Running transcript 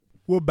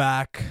We're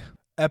back.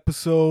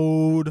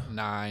 Episode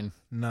 9.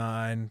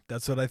 9.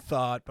 That's what I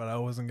thought, but I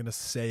wasn't going to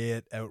say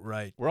it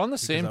outright. We're on the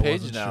same I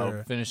page wasn't now,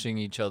 sure. finishing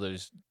each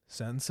other's.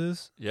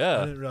 Sentences? I Yeah.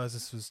 didn't realize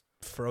this was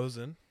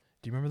Frozen.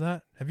 Do you remember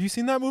that? Have you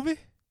seen that movie?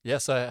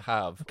 Yes, I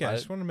have. Okay, I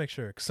just want to make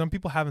sure. Because some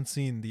people haven't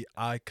seen the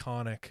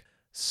iconic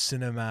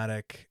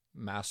cinematic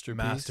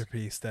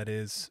masterpiece that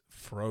is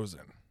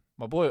Frozen.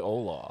 My boy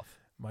Olaf.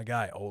 My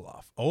guy,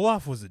 Olaf.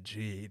 Olaf was a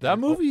G. That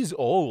dude. movie's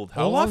old.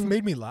 How Olaf long?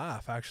 made me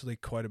laugh, actually,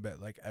 quite a bit,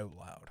 like, out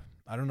loud.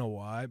 I don't know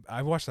why.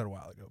 I watched that a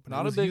while ago. But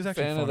Not he a big was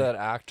actually fan funny. of that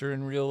actor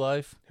in real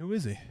life. Who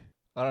is he?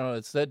 I don't know.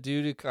 It's that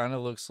dude who kind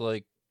of looks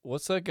like.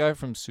 What's that guy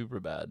from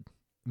Superbad?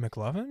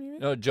 McLovin, you mean?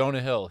 No,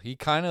 Jonah Hill. He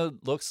kind of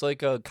looks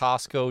like a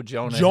Costco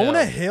Jonah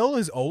Jonah Hill. Hill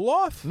is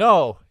Olaf?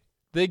 No.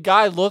 The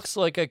guy looks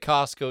like a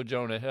Costco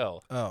Jonah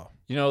Hill. Oh,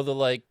 You know, the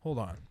like hold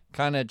on.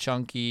 kind of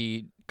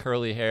chunky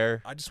curly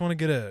hair. I just want to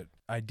get an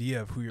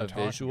idea of who you're A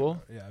talking visual?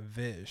 about. Yeah,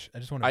 Vish. I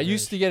just want to I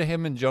used to get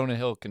him and Jonah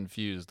Hill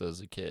confused as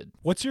a kid.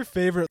 What's your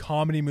favorite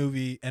comedy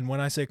movie? And when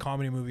I say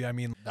comedy movie, I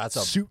mean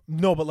That's a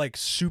no, but like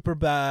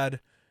Superbad,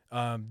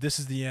 This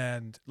Is the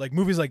End, like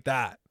movies like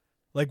that.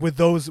 Like with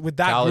that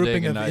Talladega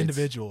grouping of Nights.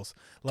 individuals.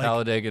 Like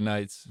Talladega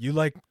Nights. you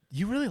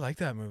really like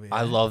that movie.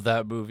 I love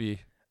that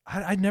movie.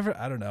 I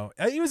don't know.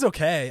 It was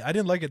okay. I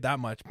didn't like it that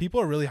much.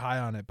 People are really high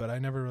on it, but I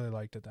never really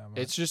liked it that much.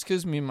 It's just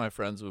because me and my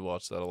friends would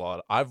watch that a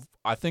lot.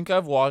 I think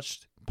I've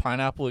watched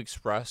Pineapple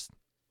Express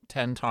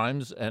 10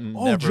 times and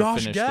never Josh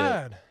finished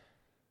Gad. it.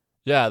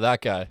 Yeah, that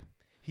guy.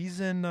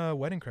 He's in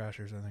Wedding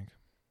Crashers, I think.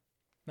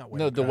 Not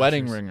Wedding No, The Crashers.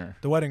 Wedding Ringer.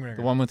 The Wedding Ringer.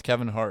 The one with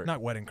Kevin Hart.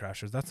 Not Wedding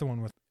Crashers. That's the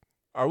one with.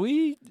 Are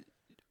we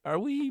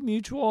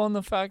mutual on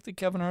the fact that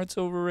Kevin Hart's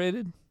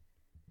overrated?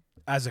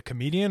 As a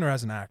comedian or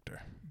as an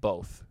actor?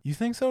 Both. You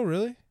think so?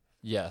 Really?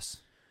 Yes.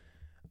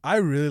 I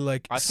really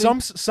like I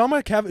some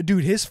of Kevin.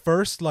 Dude, his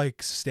first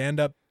like stand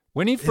up,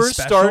 When he His first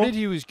special? started,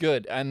 he was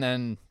good, and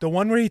then the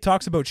one where he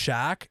talks about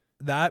Shaq,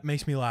 that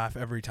makes me laugh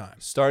every time.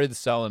 started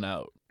selling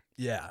out,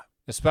 Yeah,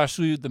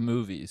 especially with the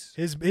movies.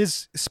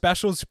 his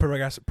specials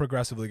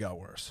progressively got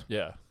worse.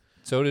 Yeah.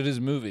 So did his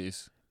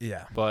movies.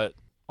 Yeah. But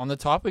on the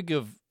topic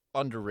of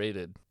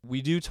underrated,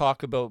 we do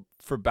talk about,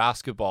 for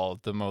basketball,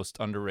 the most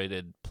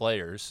underrated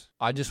players.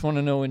 I just want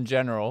to know in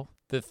general,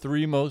 the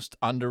 3 most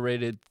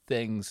underrated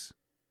things.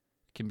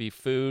 It can be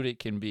food, it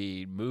can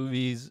be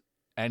movies,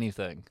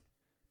 anything.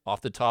 Off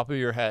the top of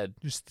your head,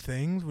 Just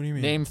things. What do you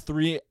mean? name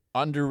 3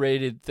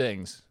 underrated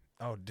things.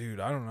 Oh, dude,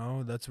 I don't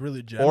know. That's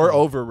really general. Or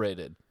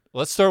overrated.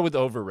 Let's start with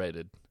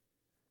overrated.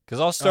 Because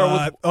I'll start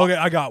with... Okay,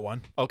 I got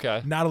one.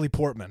 Okay. Natalie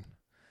Portman.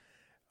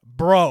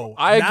 Bro,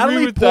 I agree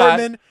Natalie with that.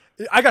 Portman.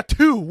 I got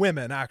 2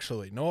 women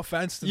actually. No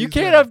offense to You these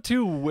can't women. have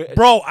 2...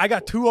 Bro, I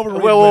got 2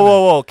 overrated Whoa, women.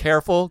 whoa.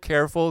 Careful.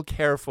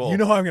 You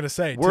know what I'm gonna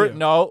say. We're too.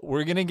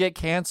 going to get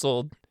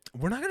canceled.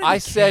 We're not gonna. I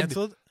Get said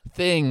canceled.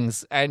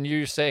 things, and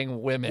you're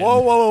saying women. Whoa.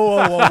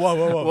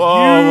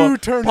 Whoa, You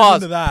turned Pause, it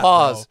into that.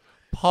 Pause. Bro.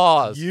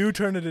 Pause. You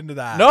turned it into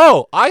that.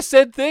 No, I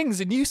said things,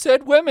 and you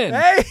said women.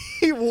 Hey,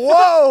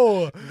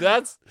 whoa.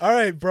 That's... All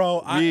right,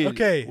 bro.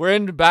 Okay. We're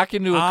back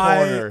into a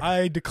corner.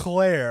 I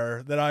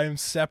declare that I am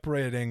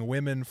separating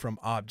women from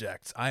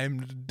objects. I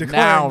am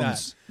declaring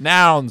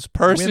Nouns.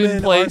 Person,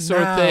 Women place, are or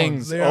nouns.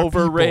 things. They are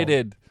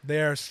Overrated. that.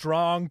 They are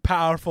strong,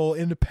 powerful,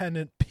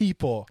 independent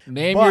people.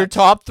 Name But- your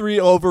top 3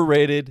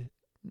 overrated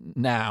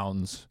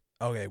nouns.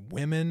 Okay,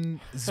 women.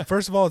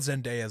 First of all,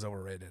 Zendaya is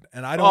overrated,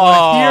 and I don't want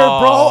to hear,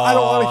 bro. I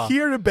don't want to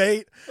hear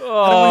debate. I don't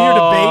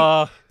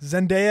want to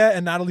hear debate. Zendaya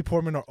and Natalie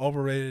Portman are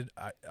overrated.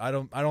 I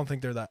don't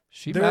think they're that.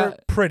 They're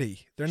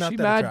pretty. They're not She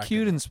that mad attractive.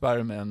 cute in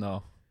Spider-Man,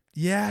 though.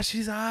 Yeah,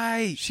 she's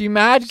aight. She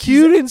mad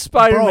cute in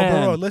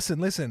Spider-Man. Bro,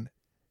 listen.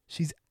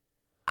 She's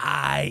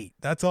aight.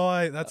 That's all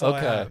I Okay,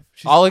 have.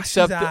 I'll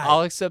accept. She's aight.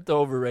 I'll accept the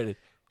overrated.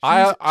 She's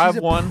I have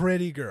a one.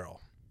 pretty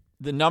girl.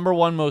 The number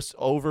 1 most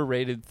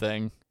overrated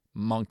thing: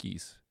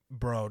 monkeys.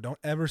 Bro, don't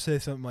ever say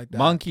something like that.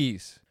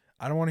 Monkeys.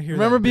 I don't want to hear.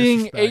 Remember that being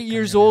disrespect 8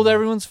 years coming out of old? your mouth.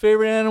 Everyone's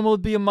favorite animal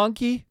would be a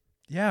monkey.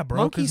 Yeah, bro.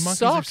 Monkeys 'cause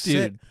suck, are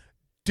sick. dude.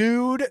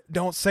 Dude,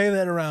 don't say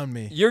that around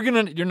me. You're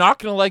not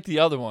gonna like the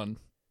other one.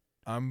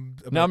 I'm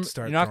about to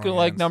start. You're not gonna throwing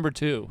like hands. number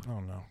 2. Oh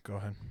no, go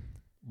ahead.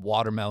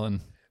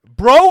 Watermelon.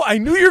 Bro, I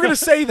knew you were gonna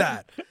say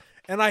that,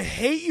 and I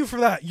hate you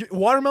for that.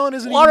 Watermelon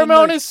isn't.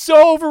 Watermelon even is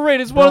so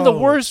overrated. It's one of the Bro,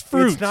 worst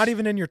fruits. It's not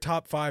even in your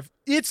top 5.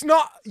 It's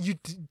not. You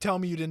tell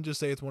me you didn't just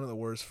say it's one of the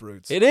worst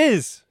fruits. It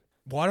is.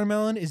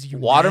 Watermelon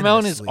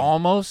is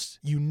almost.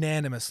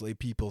 unanimously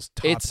people's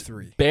top It's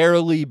 3.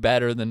 barely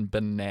better than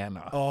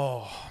banana.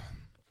 Oh,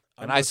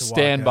 I'm and about I to walk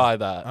stand out. by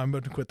that. I'm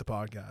about to quit the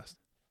podcast.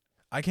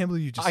 I can't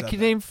believe you just. I said can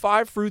that. name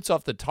 5 fruits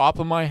off the top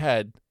of my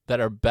head that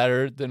are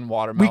better than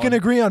watermelon. We can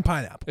agree on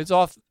pineapple. It's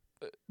off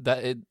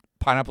that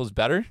pineapple is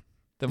better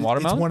than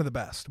watermelon. It's one of the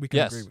best. We can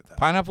yes, agree with that.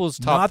 pineapple is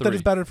top Not 3. that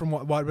it's better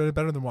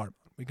better than watermelon.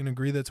 We can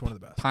agree that it's one of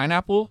the best.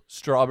 Pineapple,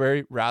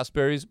 strawberry,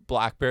 raspberries,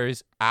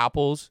 blackberries,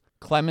 apples,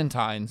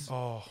 clementines.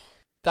 Oh,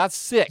 That's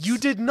 6. you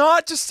did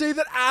not just say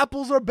that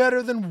apples are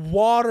better than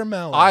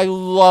watermelon. I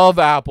love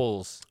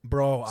apples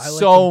bro, I like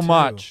so them too.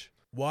 much.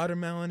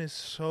 Watermelon is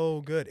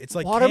so good. It's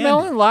like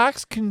Watermelon candy.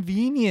 lacks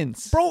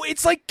convenience. Bro,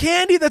 it's like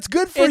candy that's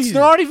good for you. It's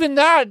not even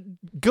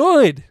that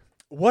good.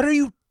 What are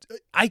you...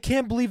 I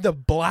can't believe the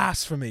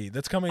blasphemy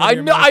that's coming out I of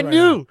your know. mouth right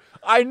now.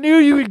 I knew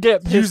you would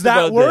get pissed Use that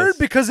about word this.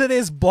 because it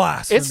is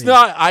blasphemy. It's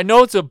not. I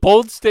know it's a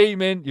bold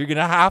statement. You're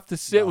gonna have to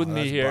sit with me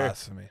that's here.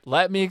 Blasphemy.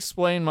 Let me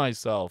explain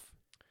myself.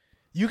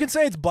 You can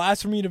say it's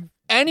blasphemy to...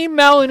 Any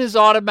melon is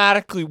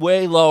automatically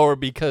way lower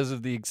because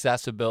of the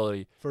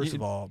accessibility. First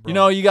of all, bro. You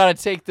know, you got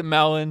to take the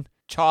melon,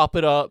 chop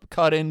it up,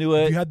 cut into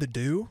it. You had the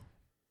dew?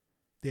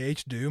 The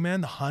H-dew,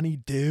 man? The honey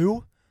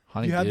dew?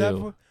 Honeydew. You had that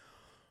before?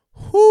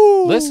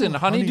 Whoo, Listen,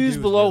 honeydew's is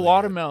below really good.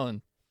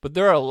 watermelon, but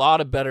there are a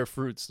lot of better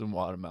fruits than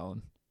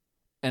watermelon.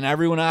 And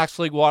everyone acts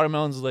like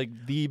watermelon's like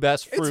the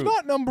best fruit. It's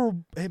not number...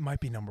 It might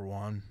be number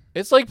one.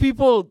 It's like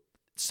people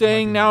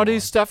saying be nowadays number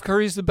one. Steph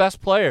Curry's the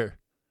best player.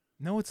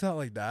 No, it's not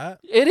like that.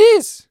 It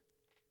is.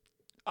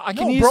 I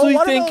can No, bro, easily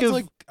think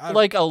watermelon's of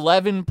like-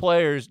 11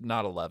 players,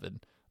 not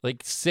 11,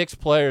 like 6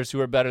 players who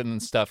are better than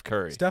Steph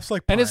Curry. Steph's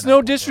like And it's pineapple,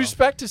 no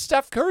disrespect to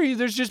Steph Curry.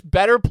 There's just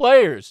better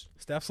players.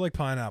 Bro. Steph's like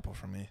pineapple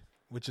for me,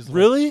 which is like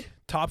Really?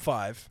 top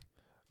 5.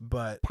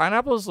 But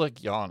Pineapple's like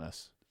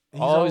Giannis.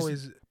 he's Always-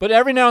 always... But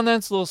every now and then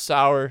it's a little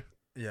sour,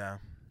 Yeah.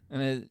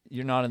 and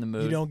you're not in the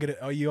mood. You don't get it.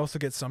 Oh, you also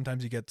get...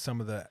 Sometimes you get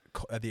some of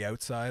the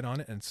outside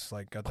on it, and it's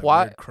like got that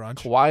Kawhi, weird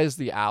crunch. Kawhi is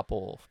the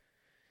apple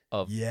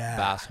of Yeah.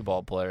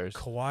 basketball players.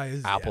 Kawhi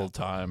is... Apple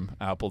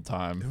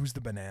time. Who's the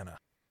banana?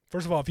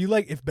 First of all,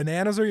 if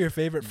bananas are your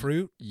favorite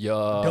fruit,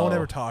 Yo. don't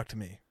ever talk to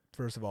me.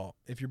 First of all,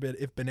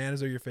 if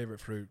bananas are your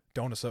favorite fruit,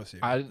 don't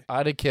associate. I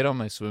had a kid on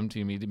my swim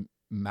team eating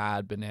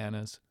mad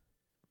bananas.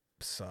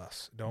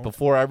 Sus. Don't.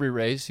 Before every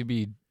race, he'd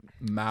be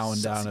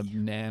mowing down a Sussy.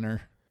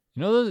 banana.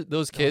 You know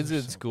those kids they're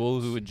at so school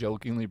who gross. would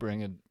jokingly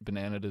bring a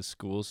banana to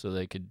school so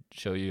they could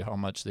show you how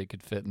much they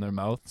could fit in their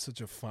mouth? Such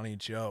a funny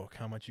joke.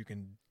 How much you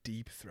can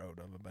deep throat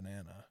of a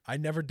banana. I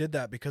never did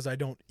that because I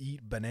don't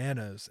eat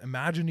bananas.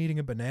 Imagine eating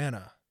a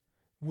banana.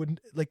 Wouldn't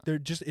like they're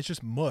just it's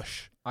just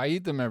mush. I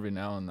eat them every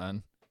now and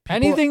then. People-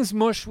 Anything's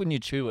mush when you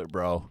chew it,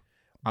 bro.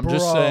 I'm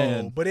just Bro,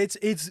 saying.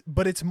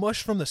 But it's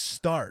mush from the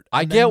start.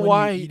 I and then get when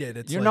why you eat it,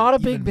 it's you're like not a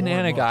even big more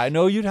banana guy. I mush.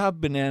 know you'd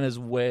have bananas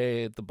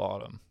way at the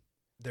bottom.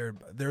 They're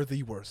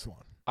the worst one.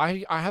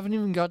 I haven't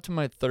even got to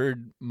my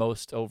third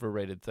most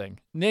overrated thing.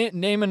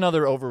 Name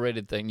another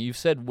overrated thing. You've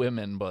said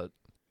women, but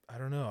I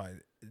don't know.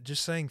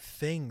 Just saying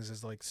things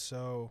is like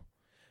so.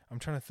 I'm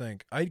trying to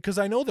think. Because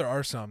I know there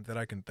are some that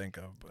I can think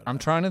of. But I'm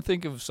trying to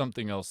think of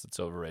something else that's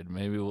overrated.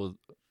 Maybe we'll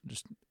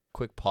just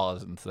quick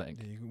pause and think.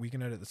 We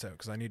can edit this out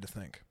because I need to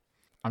think.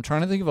 I'm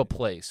trying to think of a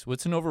place.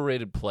 What's an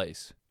overrated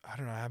place? I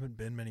don't know. I haven't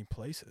been many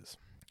places.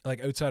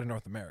 Like outside of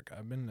North America,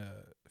 I've been to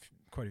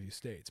quite a few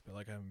states, but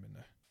like I haven't been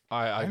to.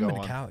 I I haven't go been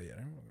to on. Cali yet.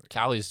 I don't know.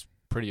 Cali's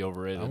pretty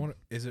overrated.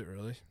 Is it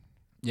really?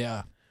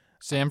 Yeah.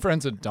 San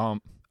Fran's a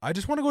dump. I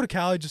just want to go to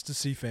Cali just to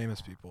see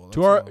famous people.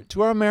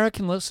 To our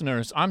American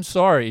listeners, I'm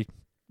sorry.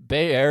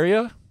 Bay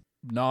Area,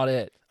 not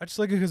it. I just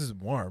like it because it's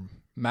warm.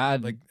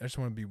 Mad Like I just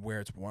want to be where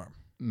it's warm.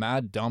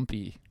 mad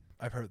dumpy.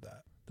 I've heard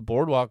that. The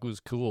boardwalk was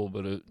cool,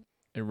 but it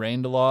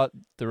rained a lot.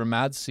 There were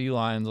mad sea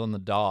lions on the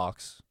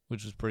docks,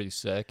 which was pretty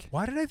sick.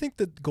 Why did I think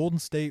that Golden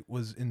State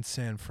was in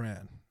San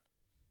Fran?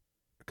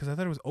 Because I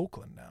thought it was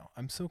Oakland now.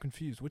 I'm so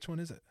confused. Which one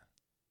is it?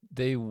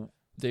 They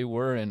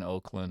were in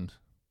Oakland.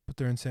 But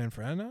they're in San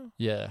Fran now?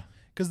 Yeah.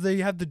 Because they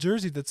had the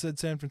jersey that said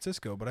San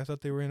Francisco, but I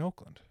thought they were in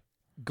Oakland.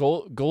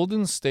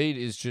 Golden State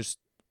is just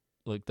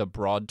like the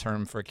broad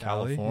term for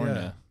Cali?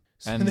 California.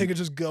 So And they could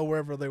just go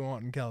wherever they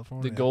want in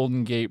California. The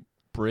Golden Gate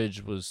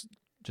Bridge was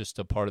just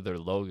a part of their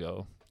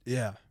logo.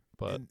 Yeah.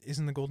 But And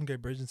isn't the Golden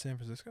Gate Bridge in San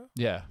Francisco?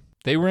 yeah,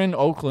 they were in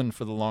Oakland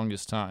for the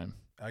longest time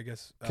I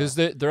guess. because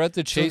they're at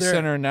the Chase they're-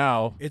 Center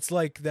now. It's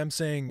like them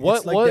saying, What-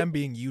 it's like what- them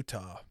being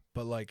Utah,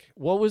 but like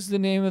What was the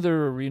name of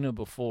their arena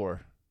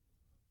before?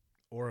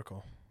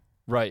 Oracle.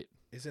 Right.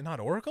 Is it not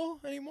Oracle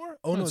anymore?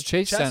 Oh, No, it's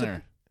Chase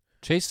Center.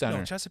 Chase Center.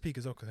 No, Chesapeake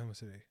is Oklahoma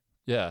City.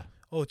 Yeah.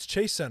 Oh, it's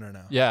Chase Center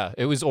now. Yeah.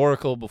 It was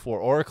Oracle before.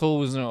 Oracle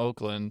was in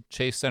Oakland.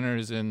 Chase Center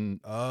is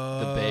in.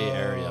 Oh. Bay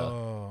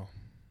Area.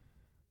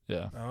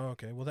 Yeah. Oh,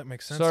 okay. Well, that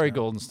makes sense. Sorry, now.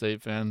 Golden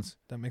State fans.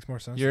 That makes more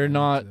sense. You're now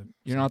not. to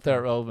You're some not that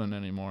point. relevant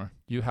anymore.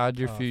 You had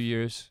your Tough. few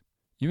years.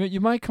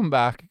 You might come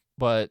back,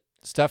 but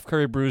Steph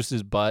Curry bruised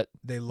his butt.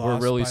 They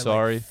lost. really by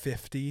sorry. Like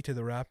 50 to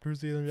the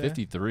Raptors the other day.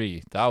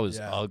 53. That was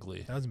Yeah.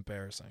 ugly. That was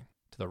embarrassing,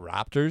 To the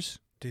Raptors.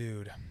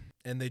 dude.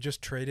 And they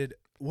just traded.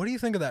 What do you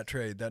think of that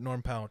trade? That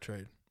Norm Powell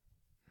trade?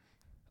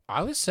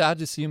 I was sad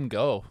to see him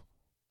go.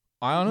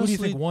 I Who do honestly, you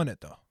think won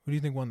it though? Who do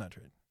you think won that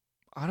trade?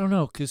 I don't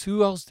know, because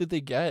who else did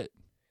they get?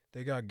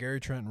 They got Gary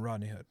Trent and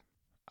Rodney Hood.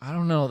 I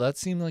don't know. That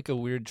seemed like a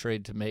weird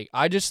trade to make.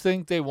 I just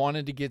think they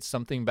wanted to get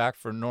something back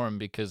for Norm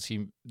because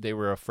they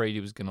were afraid he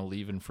was going to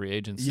leave in free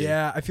agency.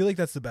 Yeah, I feel like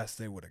that's the best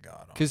they would have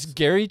got. Because honestly.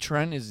 Gary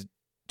Trent is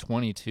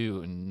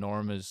 22 and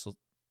Norm is,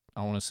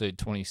 I want to say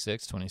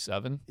 26,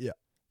 27. Yeah.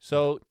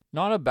 So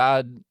not a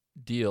bad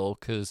deal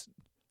because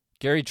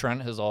Gary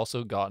Trent has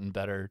also gotten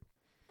better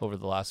over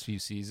the last few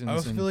seasons. I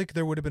also and feel like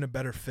there would have been a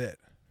better fit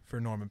for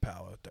Norman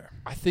Powell out there.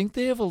 I think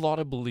they have a lot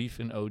of belief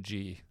in OG.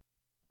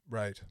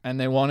 Right. And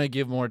they want to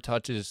give more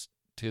touches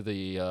to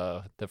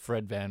the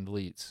Fred Van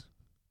Vliets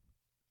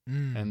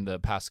and the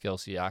Pascal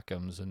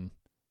Siakams, and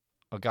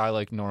a guy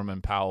like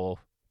Norman Powell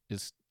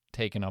is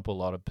taking up a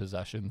lot of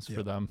possessions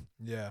for them.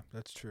 Yeah,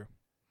 that's true.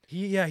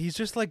 He's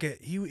just like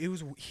he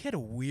had a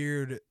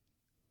weird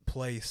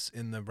place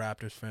in the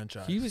Raptors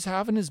franchise. He was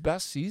having his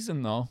best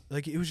season though.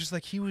 Like it was just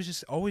like he was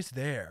just always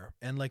there,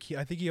 and like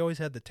I think he always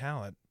had the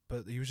talent,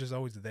 but he was just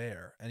always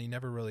there, and he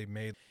never really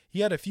made. He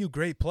had a few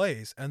great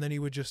plays, and then he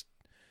would just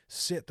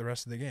sit the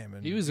rest of the game.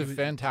 And he was a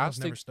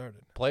fantastic never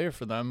started. player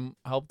for them,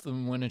 helped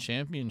them win a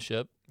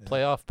championship. Yeah.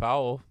 Playoff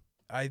Powell.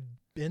 I've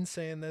been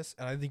saying this,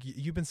 and I think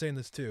you've been saying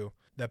this too,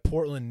 that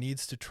Portland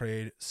needs to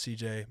trade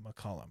CJ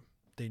McCollum.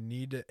 They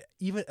need to,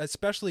 even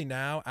especially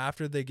now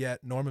after they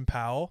get Norman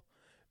Powell.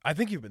 I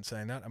think you've been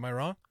saying that. Am I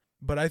wrong?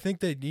 But I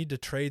think they need to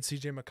trade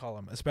CJ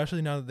McCollum,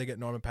 especially now that they get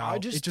Norman Powell.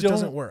 It just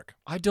doesn't work.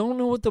 I don't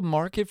know what the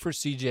market for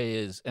CJ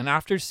is. And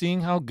after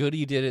seeing how good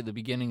he did at the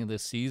beginning of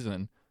this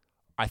season,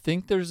 I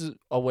think there's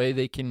a way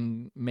they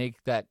can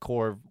make that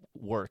core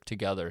work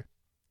together.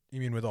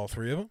 You mean with all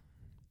three of them?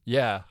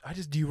 Yeah.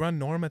 Do you run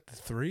Norm at the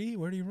 3?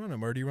 Where do you run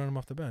him? Or do you run him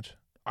off the bench?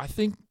 I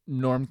think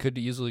Norm could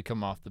easily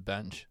come off the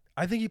bench.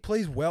 I think he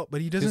plays well,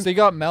 but he doesn't. Because they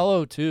got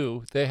Melo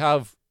too. They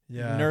have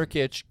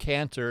Nurkic,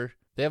 Cantor.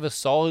 They have a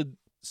solid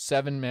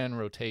 7-man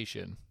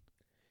rotation.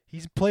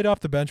 He's played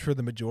off the bench for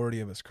the majority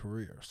of his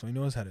career, so he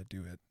knows how to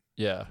do it.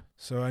 Yeah.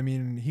 So, I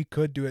mean, he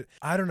could do it.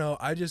 I don't know.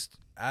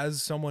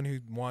 As someone who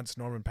wants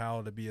Norman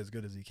Powell to be as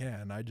good as he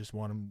can, I just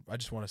want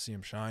to see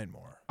him shine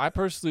more. I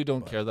personally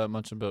don't care that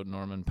much about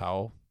Norman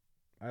Powell.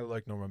 I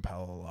like Norman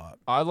Powell a lot.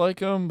 I like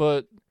him,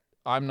 but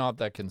I'm not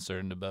that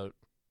concerned about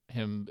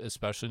him,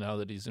 especially now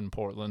that he's in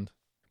Portland.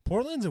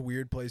 Portland's a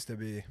weird place to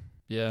be.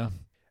 Yeah.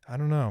 I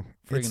don't know.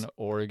 Friggin'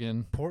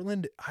 Oregon.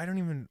 Portland,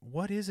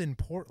 what is in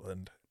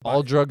Portland?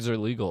 All drugs are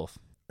legal.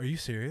 Are you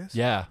serious?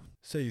 Yeah.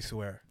 Say you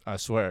swear. I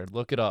swear.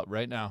 Look it up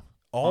right now.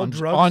 All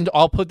drugs?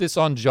 I'll put this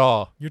on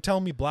Jaw. You're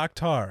telling me black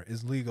tar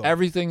is legal?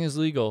 Everything is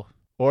legal.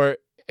 Or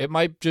it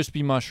might just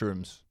be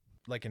mushrooms.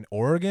 Like in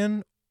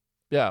Oregon?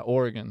 Yeah,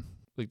 Oregon.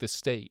 Like the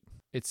state.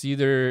 It's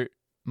either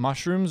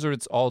mushrooms or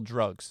it's all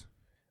drugs.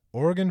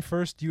 Oregon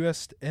first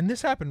U.S. And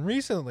this happened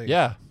recently.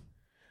 Yeah.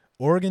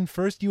 Oregon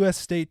first U.S.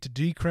 state to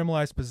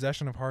decriminalize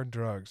possession of hard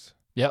drugs.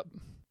 Yep.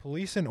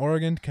 Police in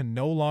Oregon can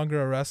no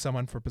longer arrest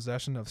someone for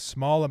possession of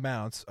small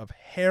amounts of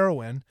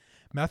heroin,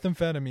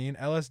 methamphetamine,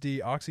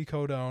 LSD,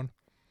 oxycodone,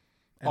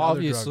 and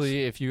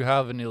obviously, if you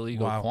have an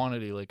illegal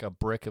quantity, like a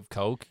brick of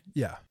coke,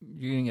 yeah,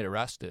 you can get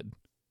arrested.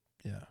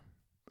 Yeah.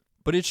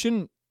 But it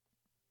shouldn't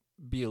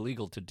be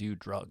illegal to do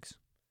drugs.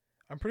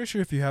 I'm pretty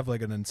sure if you have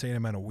like an insane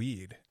amount of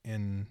weed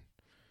in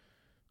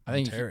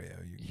Ontario,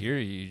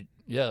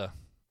 yeah.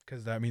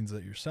 Because that means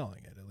that you're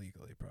selling it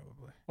illegally,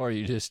 probably. Or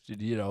you just,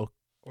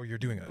 or you're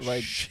doing it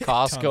like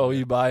Costco,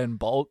 you buy in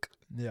bulk.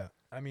 Yeah.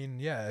 I mean,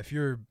 yeah, if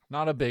you're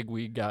not a big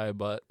weed guy,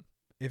 but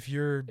I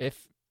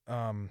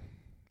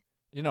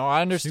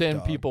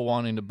understand people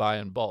wanting to buy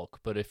in bulk,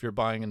 but if you're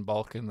buying in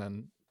bulk and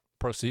then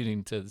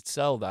proceeding to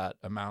sell that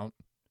amount,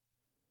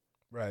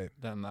 right,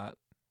 then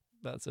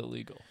that's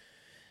illegal.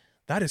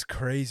 That is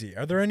crazy.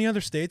 Are there any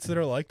other states that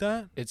are like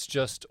that? It's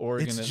just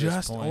Oregon. It's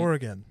just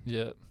Oregon.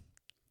 Yeah.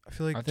 I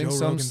feel like I think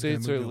some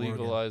states are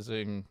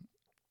legalizing.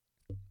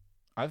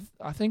 I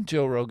think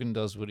Joe Rogan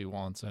does what he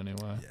wants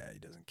anyway. Yeah, he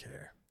doesn't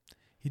care.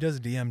 He does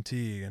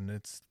DMT, and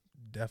it's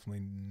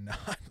definitely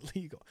not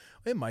legal.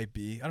 It might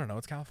be. I don't know.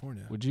 It's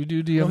California. Would you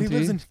do DMT? No, he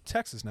lives in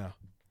Texas now.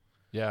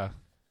 Yeah.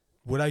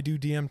 Would I do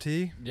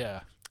DMT?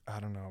 Yeah. I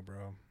don't know,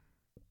 bro.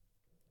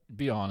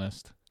 Be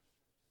honest.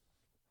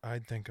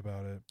 I'd think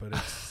about it, but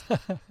it's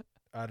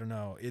I don't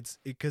know. It's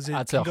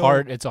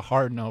a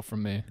hard no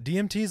from me.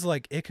 DMT's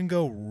like it can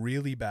go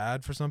really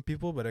bad for some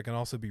people, but it can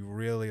also be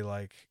really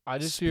like I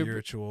just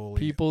spiritual. Hear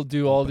people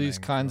do all these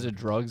kinds of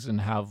drugs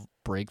and have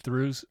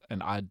breakthroughs,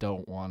 and I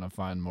don't want to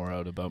find more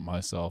out about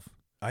myself.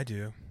 I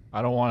do.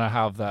 I don't want to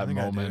have that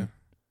moment.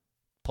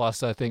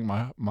 Plus, I think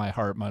my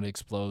heart might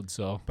explode.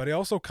 So, but I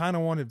also kind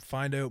of wanted to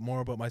find out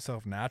more about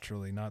myself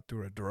naturally, not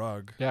through a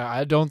drug. Yeah,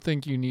 I don't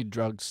think you need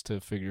drugs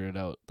to figure it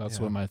out. That's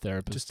what my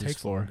therapist is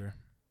for. Longer.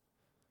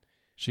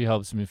 She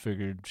helps me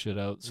figure shit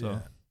out. So,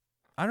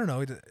 I don't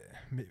know.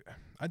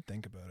 I'd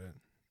think about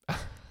it.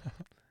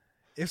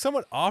 If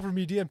someone offered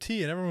me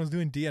DMT and everyone was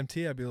doing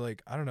DMT, I'd be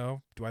like, I don't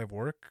know. Do I have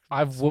work?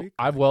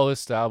 I've well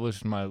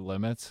established my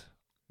limits.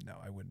 No,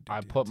 I wouldn't.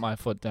 I put my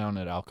foot down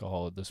at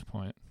alcohol at this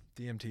point.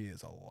 DMT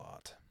is a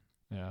lot.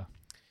 Yeah.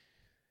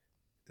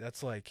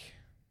 That's like,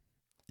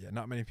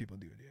 not many people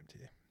do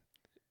DMT.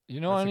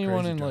 You know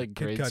anyone in like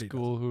grade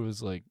school who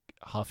was like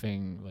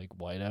huffing like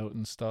whiteout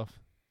and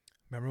stuff?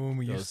 Remember when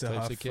we used to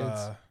huff?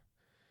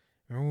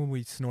 Remember when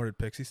we snorted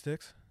pixie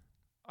sticks?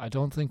 I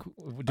don't think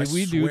did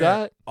we do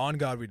that? On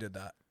God, we did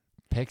that.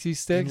 Pixie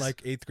sticks in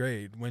like 8th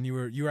grade when you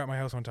were at my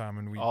house one time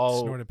and we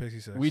snorted pixie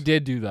sticks. We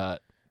did do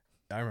that.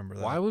 I remember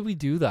that. Why would we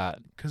do that?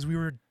 Because we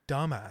were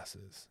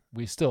dumbasses.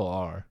 We still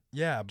are.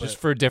 Yeah, but just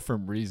for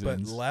different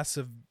reasons. But less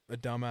of a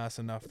dumbass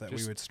enough that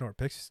we would snort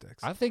pixie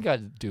sticks. I think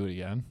I'd do it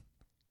again.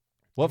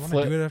 What You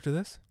wanna do it after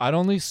this? I'd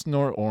only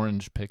snort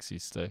orange pixie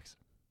sticks.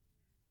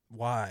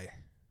 Why?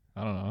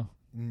 I don't know.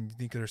 You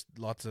think there's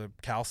lots of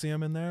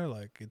calcium in there?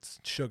 Like it's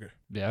sugar.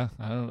 Yeah,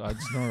 I'd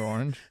snort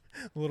orange.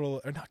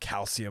 Or not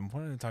calcium.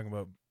 What am I talking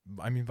about?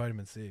 I mean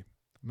vitamin C.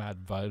 Mad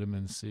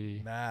vitamin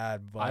C.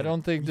 Mad vitamin. I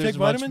don't think you there's take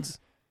much. vitamins?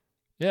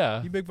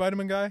 Yeah. You big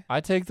vitamin guy? I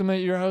take them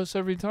at your house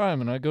every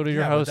time, and I go to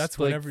your Yeah, but house that's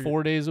like whenever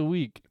 4 days a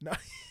week. No,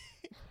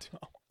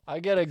 I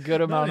get a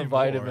good amount of anymore.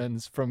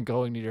 vitamins from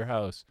going to your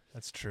house.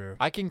 that's true.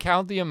 I can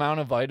count the amount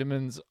of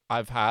vitamins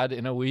I've had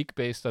in a week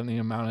based on the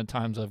amount of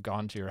times I've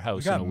gone to your We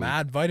house in a got week.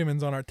 mad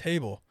vitamins on our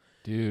table.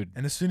 Dude.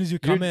 And as soon as you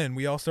come in,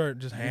 we all start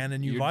just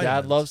handing you Your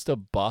vitamins. dad loves to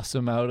bust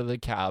them out of the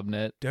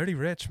cabinet. Dirty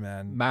rich,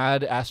 man.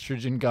 Mad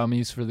estrogen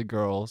gummies for the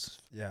girls.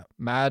 Yeah.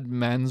 Mad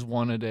men's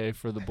one a day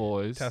for the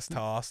boys.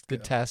 Testost. The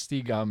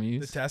testy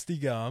gummies. The testy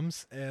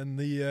gums and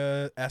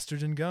the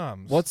estrogen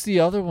gums. What's the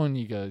other one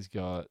you guys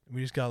got?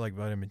 We just got like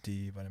vitamin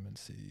D, vitamin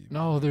C.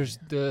 No, vitamin there's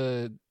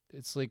E.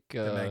 it's like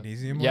the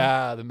magnesium one?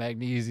 Yeah, the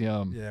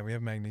magnesium. Yeah, we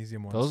have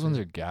magnesium ones. Those ones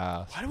too. are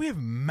gas. Why do we have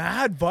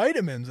mad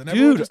vitamins? And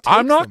everyone Dude, just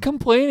I'm takes not them?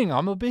 complaining.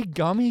 I'm a big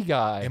gummy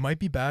guy. It might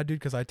be bad, dude,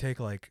 because I take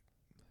like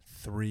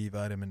 3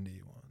 vitamin D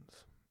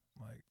ones.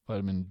 Like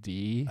Vitamin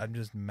D. I'm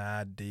just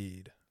mad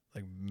D'd.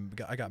 Like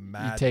I got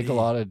mad. You take D. a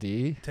lot of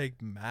D? Take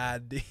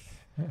mad D.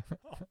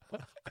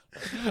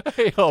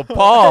 Hey, yo,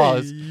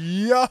 pause. Hey,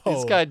 yo,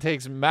 This guy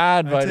takes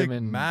mad I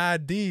vitamin take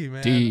mad D,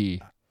 man.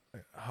 D.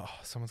 Oh,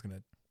 no one's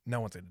gonna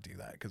do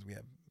that because we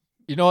have.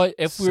 You know what?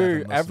 If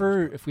 7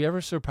 if we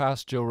ever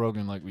surpass Joe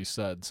Rogan, like we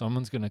said,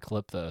 someone's gonna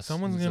clip this.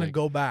 Someone's It's gonna like,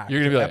 go back. You're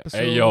gonna to be like, episode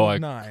hey, yo,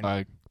 9.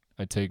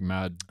 I take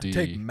mad D.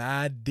 Take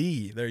mad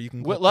D. There, you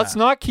can. Well, clip let's that.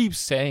 not keep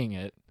saying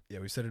it. Yeah,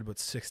 we said it about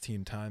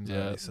 16 times Yeah.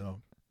 already, so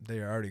they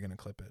are already gonna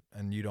clip it,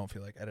 and you don't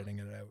feel like editing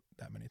it out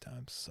that many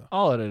times. So.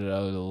 I'll edit it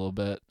out a little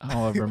bit,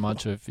 however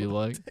much I feel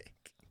like.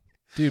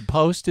 Dude,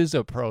 post is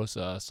a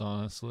process,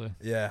 honestly.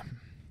 Yeah.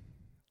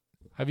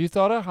 Have you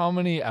thought of how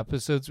many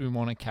episodes we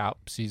want to cap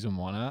season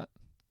 1 at?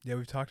 Yeah,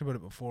 we've talked about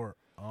it before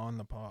on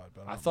the pod.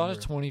 But I don't thought remember.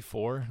 of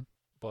 24,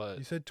 but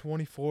You said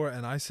 24,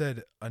 and I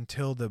said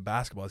until the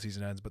basketball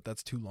season ends, but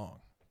that's too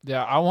long.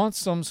 yeah, I want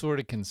some sort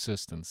of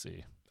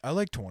consistency. I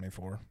like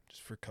 24,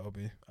 just for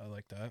Kobe. I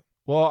like that.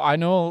 Well, I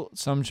know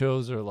some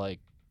shows are like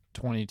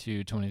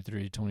 22,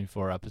 23,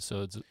 24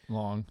 episodes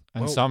long,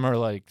 and Well- some are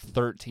like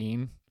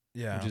 13,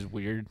 Yeah. which is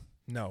weird.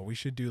 No, we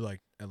should do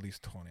like at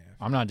least 20.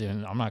 I'm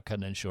not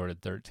cutting it short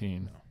at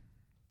 13. No.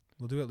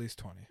 We'll do at least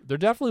 20. There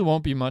definitely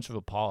won't be much of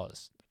a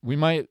pause. We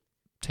might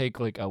take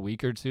like a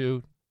week or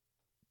two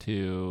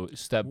to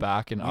step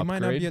back and We upgrade.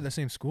 might not be at the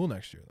same school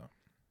next year, though.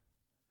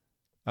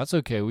 That's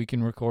okay. We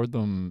can record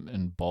them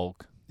in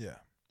bulk. Yeah.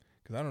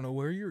 Because I don't know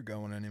where you're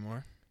going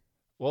anymore.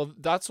 Well,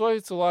 that's why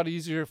it's a lot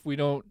easier if we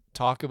don't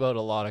talk about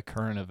a lot of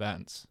current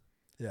events.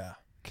 Yeah.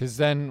 Because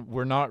then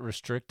we're not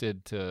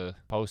restricted to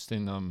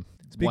posting them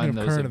Speaking when of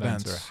those current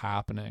events events, are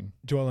happening.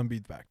 Joel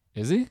Embiid's back.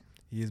 Is he?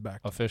 He is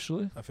back.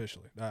 Officially?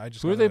 Officially. I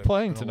just Who are got they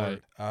playing an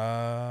tonight?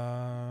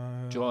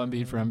 alert. Joel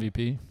Embiid for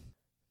MVP?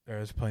 They're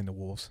just playing the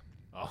Wolves.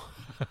 Oh.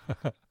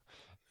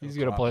 He's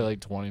going to play like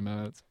 20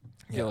 minutes.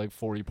 Yeah. Get like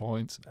 40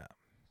 points.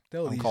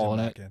 They'll I'm ease calling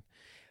him back in.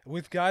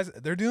 With guys,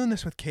 they're doing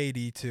this with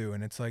KD too,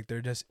 and it's like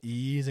they're just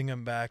easing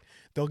him back.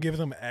 They'll give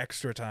them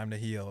extra time to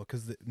heal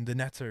because the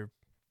Nets are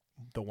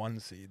the 1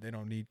 seed. They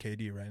don't need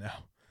KD right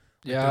now.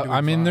 Yeah, doing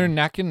I mean, they're fine.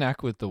 neck and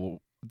neck with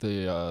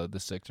the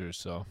Sixers,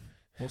 so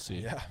we'll see.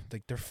 Yeah,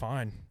 they're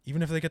fine.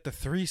 Even if they get the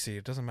 3 seed,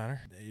 it doesn't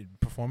matter. They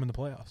perform in the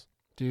playoffs.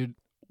 Dude,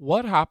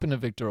 what happened to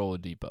Victor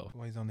Oladipo?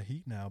 Well, he's on the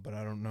Heat now, but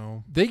I don't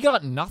know. They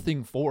got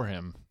nothing for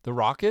him. The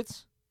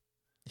Rockets?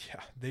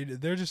 Yeah,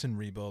 they're just in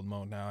rebuild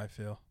mode now. I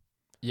feel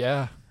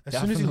Yeah, as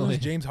soon as you definitely.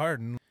 lose James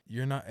Harden,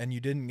 you're not, and you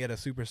didn't get a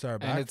superstar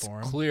back And it's for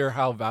him. clear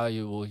how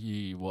valuable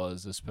he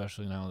was,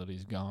 especially now that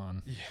he's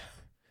gone. Yeah.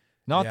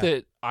 Not Yeah.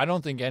 that I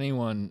don't think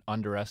anyone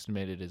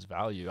underestimated his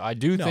value. I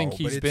do No, think but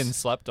he's been it's-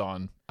 slept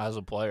on as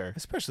a player.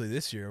 Especially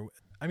this year.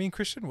 I mean,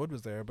 Christian Wood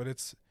was there, but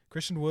it's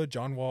Christian Wood,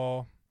 John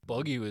Wall.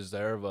 Boogie was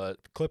there, but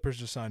Clippers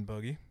just signed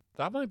Boogie.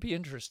 that might be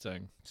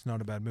interesting. It's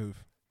not a bad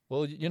move.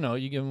 Well, you know,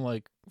 you give him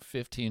like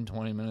 15,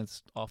 20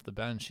 minutes off the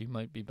bench, he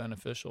might be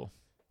beneficial.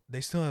 They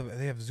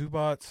have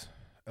Zubats,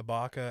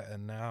 Ibaka,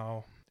 and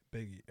now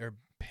Biggie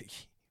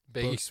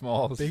Biggie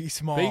Smalls. Biggie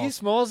Smalls. Biggie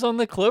Smalls on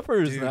the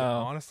Clippers Dude,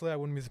 now. honestly, I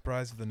wouldn't be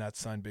surprised if the Nets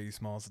signed Biggie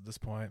Smalls at this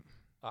point.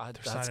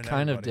 That's signing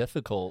kind of everybody.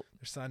 difficult.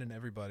 They're signing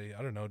everybody.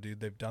 I don't know, dude.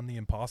 They've done the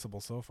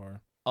impossible so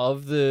far.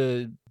 Of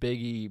the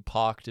Biggie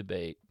Pac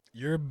debate,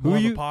 You're more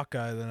of you- a Pac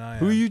guy than I am.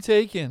 who you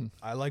taking?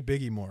 I like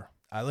Biggie more.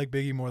 I like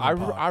Biggie more than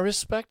Pac. I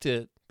respect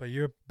it. But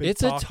you're a big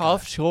It's a Pac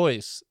tough guy.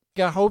 choice.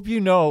 I hope you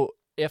know,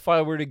 if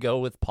I were to go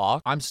with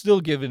Pac, I'm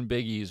still giving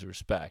Biggie's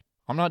respect.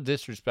 I'm not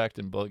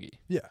disrespecting Boogie.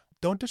 Yeah.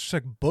 Don't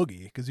disrespect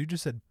Boogie because you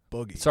just said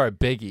Boogie. Sorry,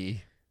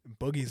 Biggie.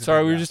 Boogie's a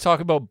Sorry, big we were guy. just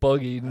talking about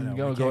Boogie I know, and we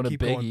going can't to keep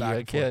going Biggie. back I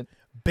and forth. can't.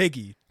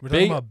 Biggie. We're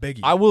Big- talking about Biggie.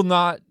 I will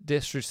not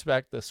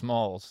disrespect the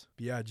Smalls.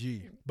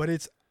 B.I.G. But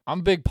it's I'm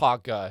a big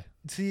Pac guy.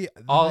 see. the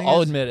thing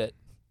I'll is, admit it.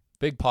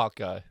 Big Pac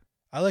guy.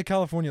 I like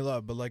California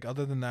Love, but like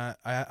other than that,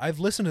 I've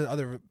listened to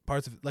other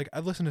parts of like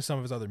I've listened to some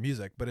of his other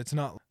music, but it's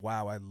not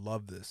wow, I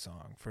love this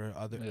song for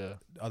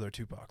other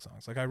Tupac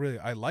songs. Like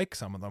I like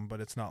some of them,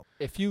 but it's not.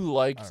 If you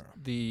liked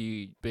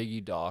the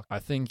Biggie doc, I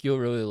think you'll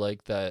really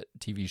like that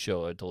TV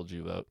show I told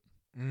you about.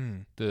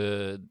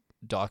 The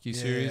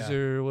docuseries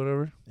or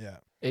whatever. Yeah.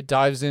 It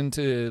dives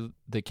into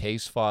the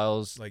case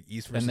files, like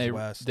East versus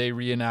West. They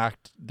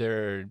reenact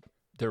their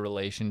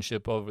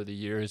relationship over the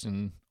years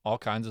and all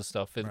kinds of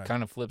stuff. It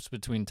kind of flips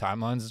between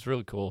timelines. It's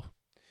really cool.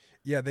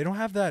 Yeah, they don't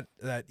have that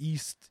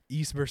East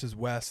versus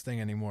West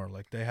thing anymore.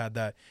 Like they had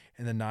that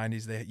in the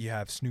 90s. You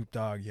have Snoop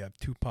Dogg, you have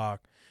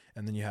Tupac,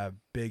 and then you have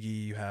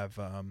Biggie, you have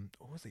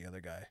what was the other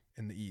guy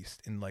in the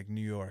East in like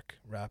New York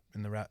rap.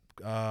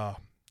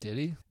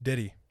 Diddy?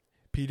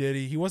 P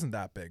Diddy. He wasn't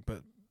that big,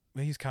 but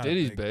he's kind of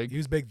Diddy's big. He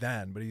was big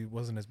then, but he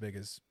wasn't as big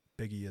as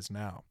Biggie is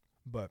now.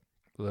 But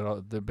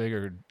they're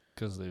bigger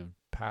because they've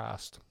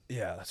passed.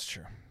 Yeah, that's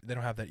true. They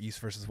don't have that East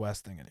versus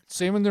West thing anymore.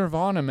 Same with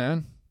Nirvana,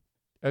 man.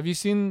 Have you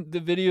seen the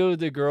video of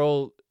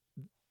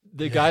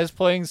the guy's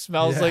playing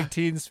Smells Like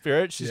Teen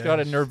Spirit? She's got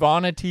a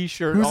Nirvana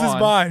t-shirt on. Who's this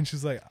by? And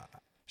she's like,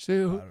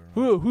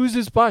 who's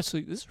this by? She's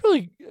like, this is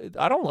really,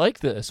 I don't like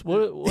this.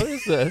 What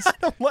is this? I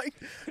don't like,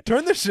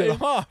 turn this shit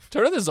off.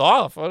 Turn this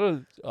off.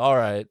 All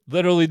right.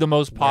 Literally the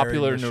most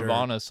popular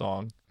Nirvana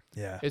song.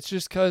 Yeah. It's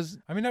just because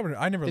I never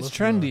it's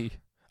trendy.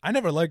 I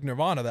never liked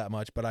Nirvana that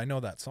much, but I know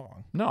that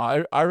song. No,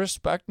 I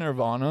respect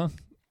Nirvana,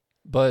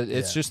 but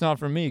it's just not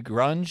for me.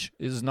 Grunge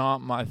is not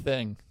my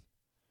thing.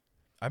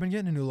 I've been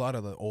getting into a lot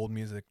of the old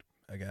music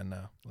again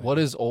now. Like, what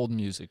is old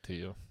music to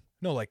you?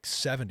 No, like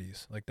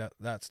 70s. Like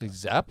that's like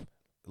Zepp?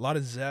 A lot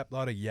of Zepp, a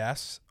lot of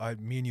Yes.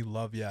 Me and you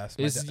love Yes.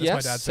 Is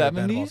Yes my dad's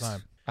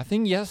 70s? I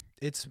think Yes.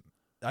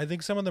 I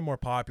think some of the more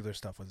popular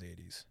stuff was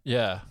 80s.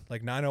 Yeah.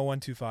 Like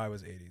 90125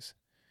 was 80s.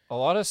 A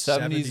lot of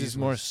 70s is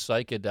more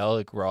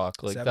psychedelic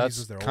rock. Like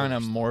that's kind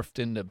of morphed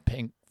into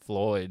Pink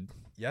Floyd.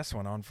 Yes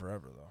went on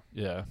forever though.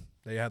 Yeah.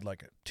 They had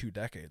like 2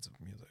 decades of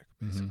music,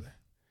 basically. Mm-hmm.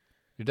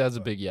 Your dad's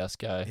a big Yes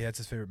guy. Yeah, it's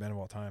his favorite band of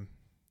all time.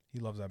 He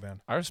loves that band.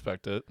 I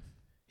respect it.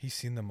 He's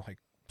seen them like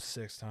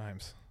 6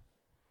 times.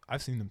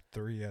 I've seen them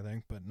 3, I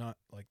think, but not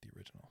like the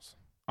originals.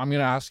 I'm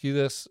going to ask you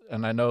this,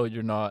 and I know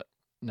you're not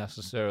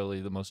necessarily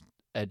the most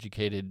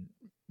educated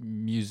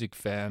music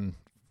fan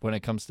when it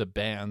comes to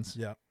bands.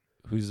 Yeah.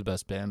 Who's the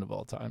best band of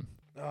all time?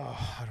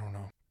 Oh, I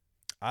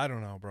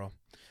don't know, bro.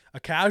 A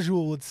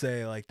casual would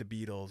say like the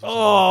Beatles.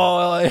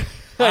 I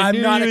I'm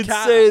knew not you'd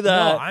say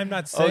that. No, I'm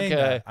not saying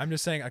that. I'm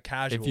just saying a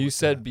casual. If you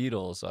said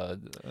Beatles,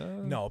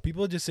 no,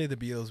 people just say the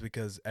Beatles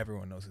because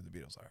everyone knows who the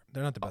Beatles are.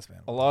 They're not the best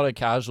band. A lot of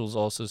casuals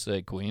also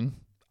say Queen.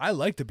 I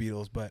like the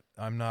Beatles, but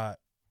they're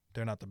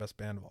not the best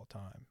band of all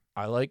time.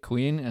 I like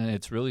Queen, and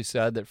it's really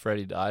sad that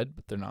Freddie died,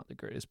 but they're not the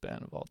greatest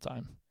band of all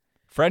time.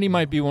 Freddie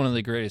might be one of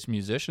the greatest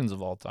musicians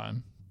of all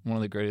time. One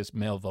of the greatest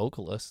male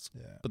vocalists.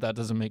 Yeah. But that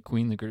doesn't make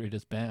Queen the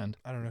greatest band.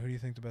 I don't know. Who do you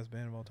think the best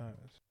band of all time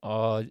is?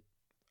 I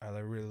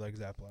really like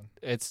Zeppelin.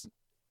 It's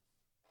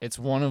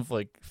one of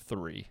like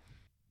 3.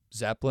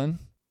 Zeppelin.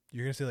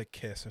 You're going to say like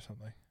Kiss or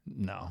something.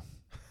 No.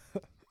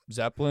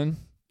 Zeppelin,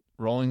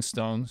 Rolling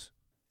Stones.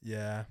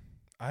 Yeah.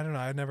 I don't know.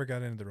 I never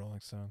got into the Rolling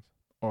Stones.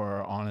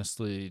 Or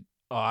honestly,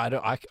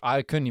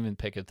 I couldn't even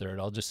pick a third.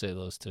 I'll just say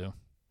those 2.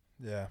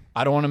 Yeah.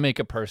 I don't want to make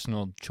a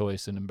personal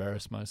choice and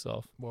embarrass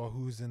myself. Well,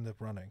 who's in the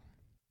running?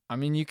 I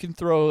mean, you could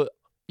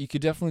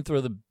definitely throw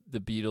the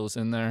Beatles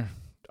in there.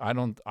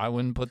 I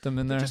wouldn't put them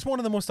in there. They're just one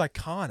of the most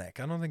iconic.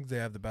 I don't think they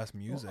have the best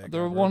music. Well,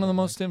 they're one of the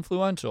most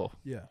influential.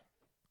 Yeah.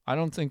 I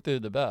don't think they're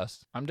the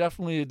best.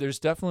 There's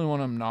definitely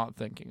one I'm not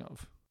thinking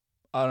of.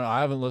 I don't know.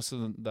 I haven't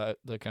listened to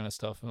that kind of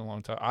stuff in a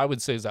long time. I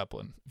would say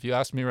Zeppelin. If you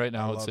ask me right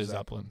now, I would say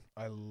Zeppelin.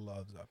 I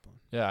love Zeppelin.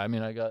 Yeah, I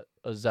mean, I got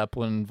a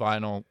Zeppelin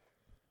vinyl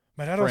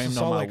my dad framed also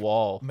saw, on my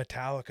wall.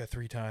 Metallica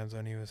 3 times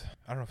when he was,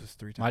 I don't know if it was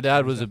 3 times. My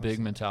dad was a big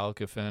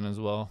Metallica fan as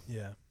well.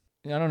 Yeah.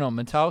 I don't know.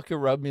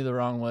 Metallica rubbed me the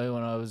wrong way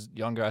when I was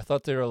younger. I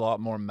thought they were a lot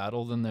more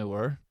metal than they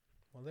were.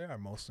 Well, they are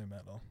mostly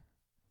metal.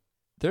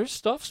 Their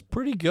stuff's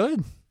pretty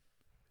good.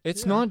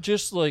 It's not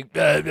just like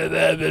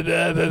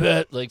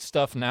like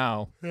stuff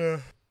now. Yeah.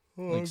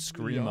 Like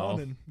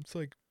screamo. It's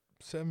like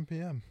 7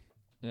 p.m.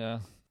 Yeah.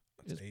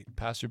 It's 8.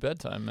 Past your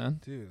bedtime, man.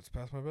 Dude, it's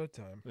past my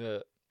bedtime. Yeah.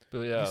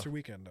 But yeah. Easter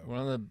weekend, though. One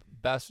of the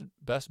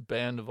best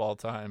band of all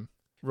time.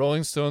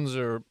 Rolling Stones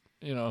are,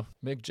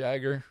 Mick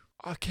Jagger.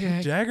 I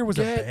can't. Mick Jagger was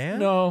a band?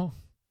 No.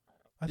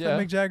 I thought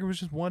Mick Jagger was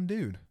just one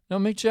dude. No,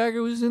 Mick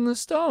Jagger was in the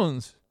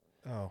Stones.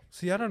 Oh.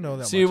 See, I don't know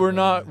that See, much.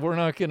 we're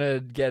not going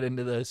to get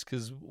into this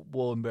because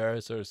we'll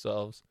embarrass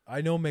ourselves.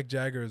 I know Mick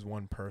Jagger is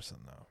one person,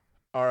 though.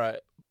 All right.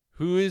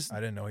 I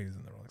didn't know he was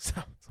in the Rolling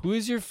Stones. Who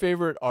is your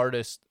favorite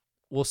artist?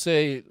 We'll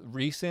say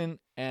recent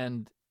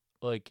and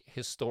like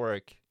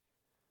historic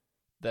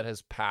that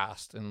has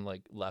passed and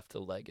like left a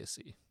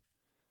legacy.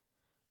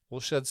 We'll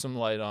shed some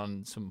light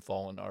on some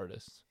fallen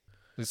artists.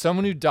 Like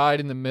someone who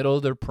died in the middle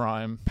of their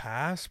prime.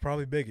 Past?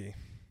 Probably Biggie.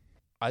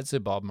 I'd say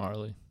Bob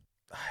Marley.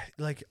 I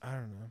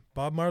don't know.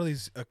 Bob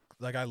Marley's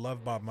like I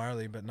love Bob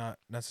Marley, but not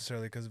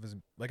necessarily because of his.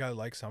 Like I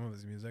like some of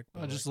his music.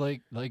 But I just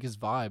like his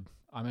vibe.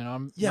 I mean,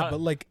 I'm but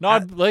like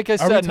like I are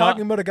said, we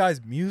talking about a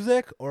guy's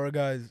music or a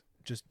guy's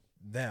just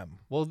them?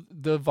 Well,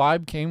 the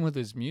vibe came with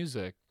his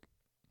music.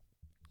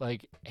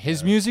 Like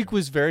his music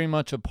was very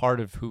much a part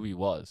of who he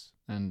was,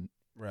 and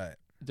right.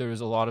 There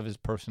was a lot of his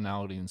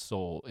personality and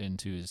soul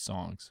into his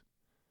songs.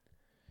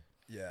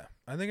 Yeah,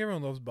 I think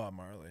everyone loves Bob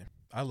Marley.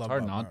 I love. It's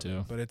hard Bob not Marley,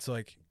 to, but it's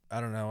like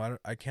I don't know.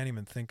 I can't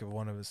even think of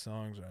one of his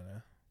songs right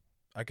now.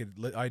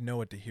 I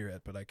know it to hear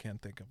it, but I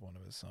can't think of one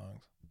of his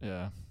songs.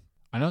 Yeah,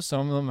 I know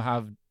some of them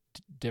have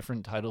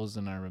different titles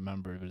than I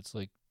remember, but it's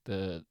like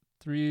the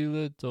Three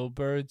Little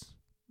Birds.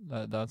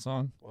 That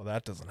song. Well,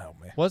 that doesn't help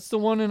me. What's the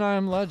one in I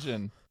Am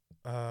Legend?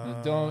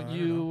 Don't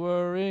you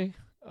worry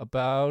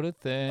about a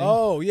thing.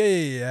 Oh,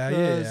 yeah.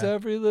 Cause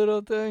every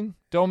little thing.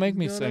 Don't make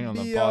me sing on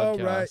the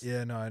podcast. Right.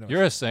 Yeah, no, I know.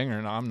 You're a singer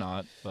and I'm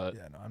not, but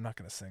yeah, no, I'm not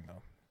gonna sing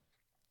though.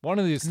 One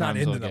of these not times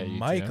into I'll the get you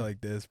mic to.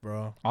 like this,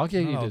 bro. I'll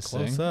get you to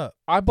close sing. up.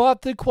 I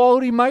bought the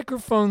quality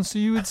microphone so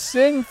you would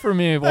sing for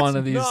me one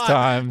of these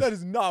times. That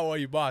is not why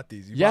you bought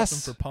these. You Yes.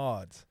 bought them for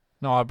pods.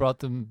 No, I brought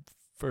them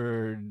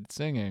for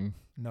singing.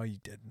 No, you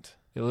didn't.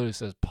 It literally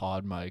says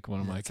pod mic. What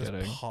am I It says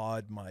kidding?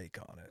 pod mic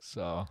on it.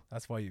 So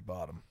That's why you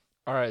bought them.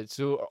 all right.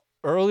 So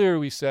earlier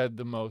we said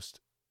the most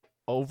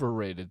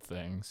overrated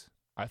things.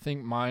 I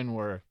think mine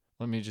were.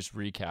 Let me just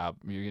recap.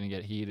 You're gonna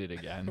get heated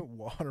again.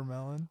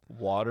 Watermelon.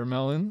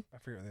 Watermelon. I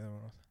forget what the other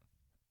one was.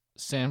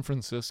 San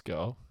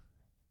Francisco.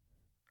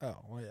 Oh,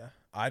 well, yeah.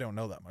 I don't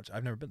know that much.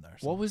 I've never been there.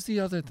 So. What was the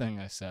other thing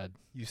I said?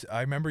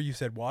 I remember you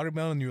said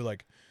watermelon. And you were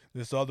like,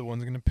 this other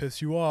one's gonna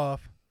piss you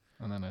off.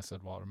 And then I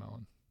said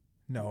watermelon.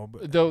 No,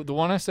 but The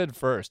one I said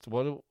first.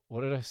 What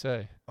did I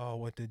say? oh,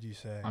 what did you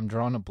say? I'm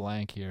drawing a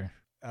blank here.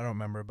 I don't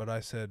remember, but I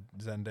said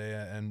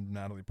Zendaya and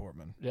Natalie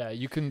Portman. Yeah,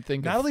 you couldn't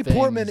think Natalie of things.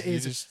 Portman You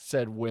is- just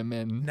said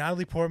women.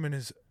 Natalie Portman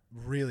is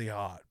really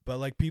hot, but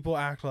like people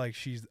act like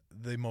she's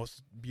the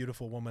most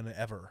beautiful woman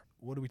ever.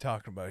 What are we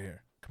talking about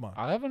here? Come on.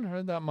 I haven't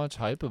heard that much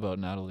hype about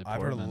Natalie I've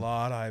Portman. heard a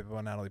lot of hype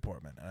about Natalie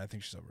Portman, and I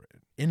think she's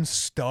overrated. In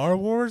Star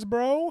Wars,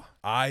 bro,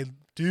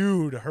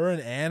 dude, her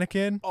and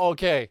Anakin.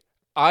 Okay,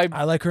 I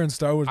like her in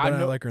Star Wars, I but I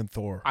know- like her in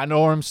Thor. I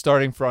know where I'm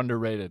starting for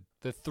underrated.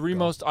 The three Go.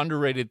 most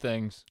underrated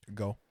things.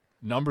 Go,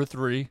 Number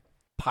 3,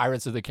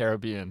 Pirates of the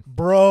Caribbean.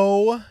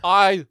 bro.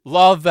 I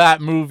love that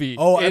movie.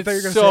 Oh, I it's thought you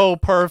were gonna so say-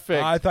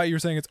 perfect. I thought you were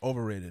saying it's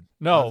overrated. I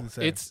No, was gonna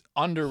say, it's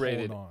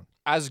underrated. Hold on.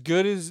 As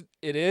good as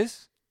it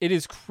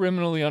is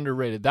criminally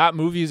underrated. That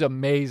movie is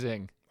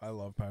amazing. I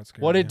love Pirates of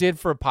the What it Caribbean. did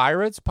for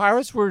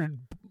pirates were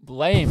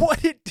lame.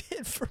 What it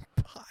did for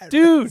Pirates,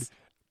 Dude,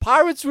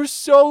 pirates were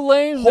so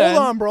lame. Hold then.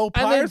 on, bro.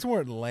 then Pirates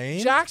weren't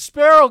lame. Jack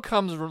Sparrow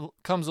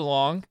comes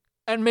along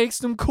and makes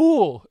them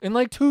cool in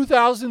like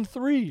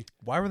 2003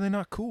 Why were they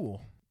not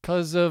cool?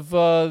 because of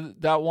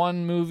that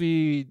one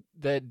movie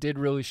that did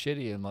really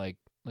shitty in like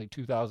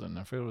 2000.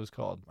 I forget what it was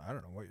called. I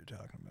don't know what you're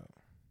talking about.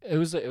 It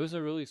was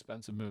a really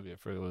expensive movie. I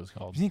forget what it was Have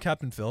called. you seen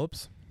Captain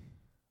Phillips?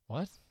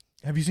 What?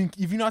 Have you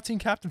not seen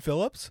Captain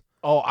Phillips?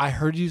 Oh, I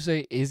heard you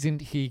say,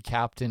 "Isn't he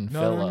Captain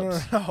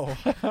Phillips?" No.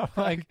 I'm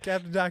like,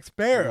 Captain Jack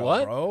Sparrow,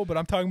 What? bro. But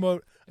I'm talking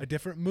about a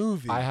different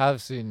movie. I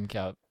have seen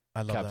I love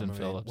that Captain movie.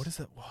 Phillips. What is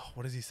it? Whoa,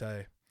 what does he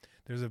say?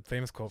 There's a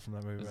famous quote from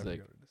that movie. It's I forget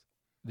like- what it is.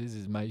 "This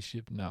is my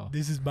ship now."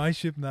 This is my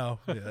ship now.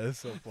 Yeah, that's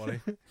so funny.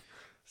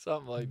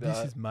 Something like This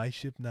that. is my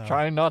ship now.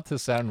 Trying not to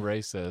sound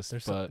racist,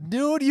 There's but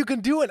dude, you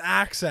can do an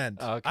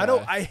accent. Okay.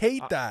 I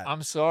hate that.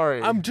 I'm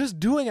sorry. I'm just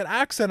doing an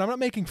accent. I'm not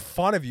making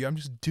fun of you. I'm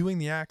just doing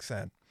the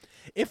accent.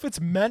 If it's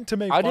meant to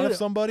make fun of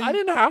somebody, I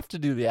didn't have to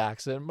do the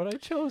accent, but I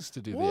chose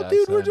to do the well,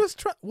 accent. dude, we're just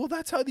trying. Well,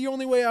 that's how the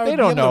only way I would They be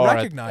don't able know to our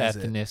recognize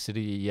it.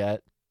 ethnicity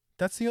yet.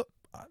 That's the.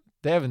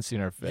 They haven't seen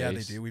our face. Yeah,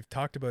 they do. We've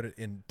talked about it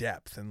in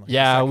depth. And like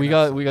Yeah, the we second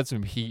got episode. we got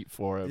some heat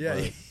for it. Yeah,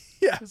 but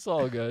yeah. it's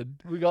all good.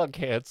 We got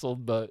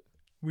canceled, but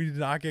We did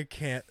not get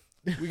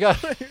we got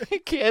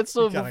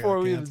canceled We kinda before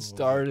got we even canceled.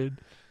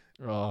 started.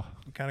 Oh.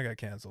 We kind of got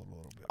canceled a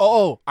little bit.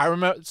 Oh, I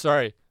remember.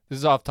 Sorry, this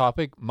is off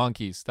topic.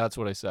 Monkeys. That's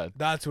what I said.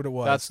 That's what it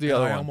was. That's the And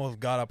other I one. almost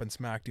got up and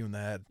smacked you in the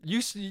head.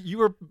 You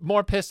were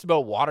more pissed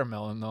about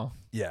watermelon though.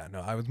 Yeah,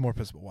 no, I was more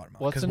pissed about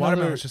watermelon. What's Because another-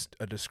 watermelon was just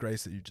a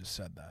disgrace that you just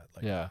said that.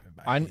 Like, Yeah.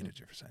 I I- hated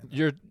you for saying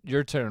that.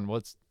 Your turn.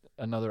 What's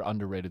another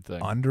underrated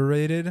thing?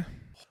 Underrated?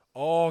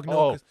 Oh, Oh,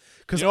 no.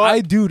 Because you know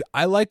what? dude,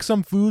 I like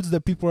some foods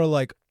that people are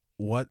like,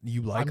 what?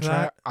 You like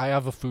that? I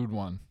have a food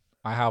one.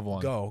 I have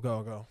one.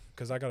 Go.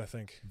 Because I got to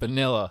think.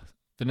 Vanilla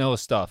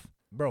stuff.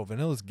 Bro,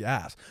 vanilla's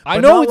gas. I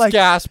But know not it's like-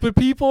 gas, but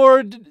people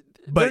are they're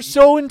But-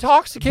 so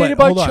intoxicated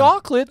but by hold on.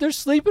 chocolate, they're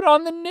sleeping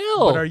on the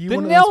nil. But are you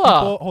one of Vanilla. those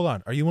people? Hold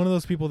on. Are you one of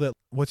those people that,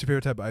 what's your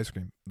favorite type of ice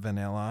cream?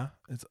 Vanilla?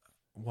 It's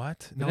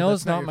what? No,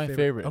 Vanilla's that's not not your my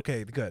favorite.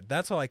 Okay, good.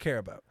 That's all I care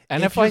about.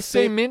 And if your I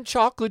say fa- mint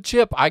chocolate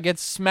chip, I get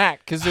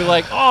smacked because they're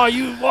like, "Oh,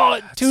 you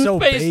want That's so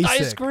toothpaste ice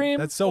basic. cream?"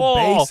 That's so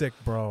Oh. basic,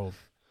 bro.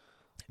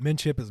 Mint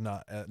chip is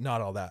not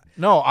all that.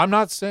 No, I'm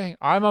not saying.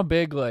 I'm a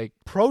big like.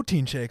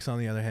 Protein shakes, on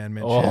the other hand,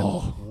 mint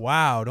Oh. chip.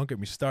 Wow, don't get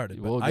me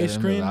started. But We'll get ice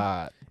into cream,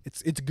 that.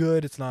 it's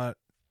good. It's not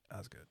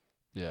as good.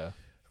 Yeah.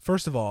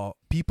 First of all,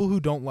 people who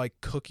don't like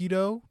cookie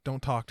dough,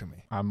 don't talk to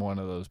me. I'm one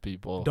of those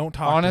people. Don't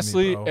talk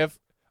Honestly, to me, bro. if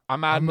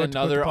I'm adding about to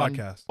quit the another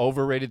podcast.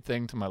 overrated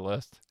thing to my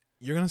list.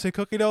 You're going to say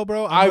cookie dough,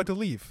 bro? I'm about to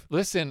leave.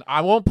 Listen, I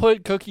won't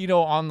put cookie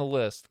dough on the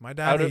list. My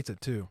dad hates it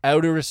too.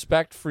 Out of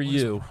respect for What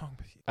is you. wrong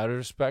with you? Out of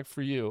respect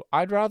for you.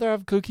 I'd rather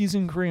have cookies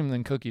and cream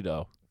than cookie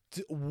dough.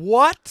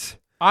 What?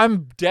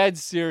 I'm dead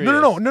serious.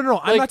 No. I'm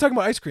Like- not talking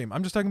about ice cream.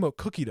 I'm just talking about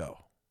cookie dough.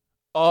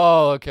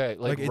 Oh, okay.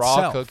 Like raw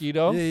itself. cookie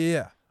dough?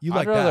 Yeah. You I'd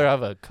like rather that.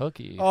 have a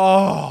cookie.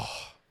 Oh,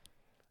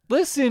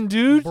 Listen,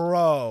 dude.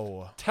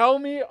 bro. Tell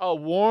me a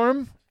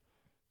warm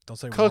Don't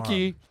say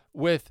cookie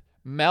warm. with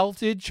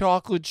melted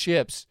chocolate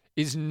chips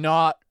is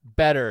not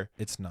better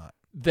It's not.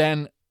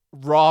 than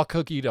raw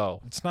cookie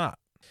dough. It's not.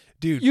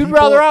 Dude, You'd people-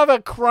 rather have a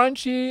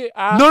crunchy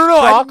ass No,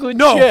 chocolate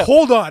no, chip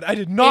hold on. I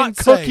did not in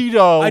say cookie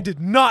dough. I did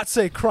not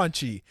say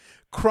crunchy.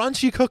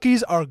 Crunchy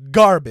cookies are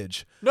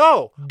garbage.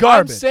 No,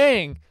 Garbage. I'm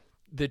saying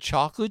the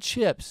chocolate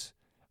chips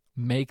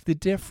make the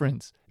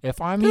difference. If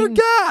I'm They're eating,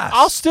 gas.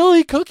 I'll still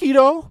eat cookie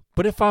dough.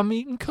 But if I'm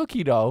eating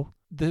cookie dough,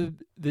 the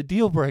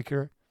deal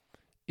breaker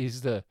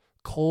is the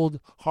cold,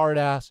 hard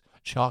ass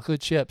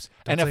chocolate chips.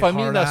 Don't And if say I'm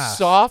eating hard a ass.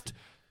 soft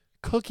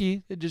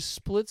cookie that just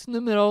splits in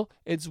the middle,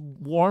 it's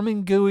warm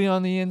and gooey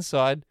on the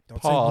inside. Don't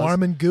Pause. say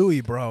warm and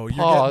gooey, bro. You're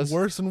Pause. getting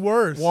worse and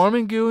worse. Warm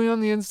and gooey on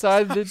the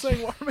inside. Stop The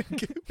saying warm and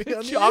gooey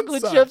on the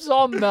chocolate inside. chips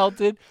all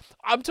melted.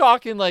 I'm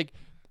talking like,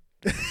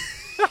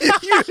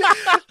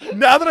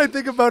 Now that I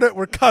think about it,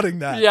 we're cutting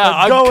that. yeah, But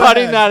I'm go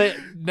cutting ahead.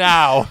 that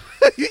now.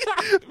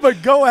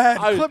 But go ahead,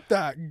 I- clip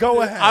that.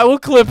 Go ahead. I will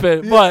clip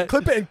it, Yeah, but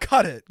clip it and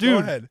cut it. Go Dude.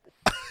 ahead.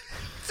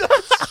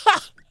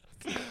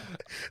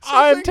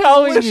 I'm Something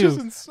telling delicious you,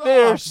 and soft,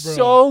 they're bro.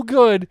 so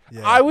good.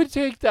 Yeah. I would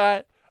take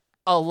that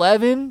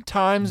 11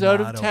 times out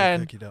Not of over 10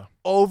 cookie dough.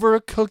 over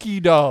cookie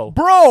dough.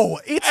 Bro,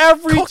 it's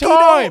Every cookie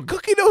time. Dough.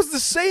 Cookie dough's the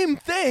same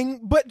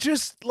thing, but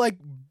just like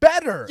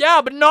better.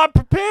 Yeah, but not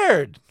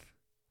prepared.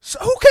 So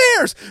who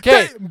cares?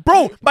 'Kay.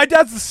 Bro, my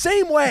dad's the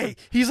same way.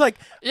 He's like,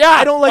 Yeah,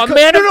 I don't like a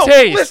man of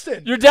taste.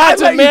 Listen, Your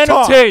dad's I let a you man of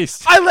talk.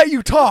 taste. I let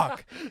you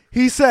talk.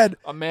 He said,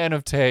 A man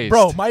of taste.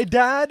 bro, my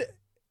dad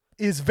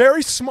is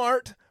very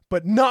smart,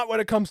 but not when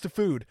it comes to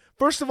food.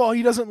 First of all,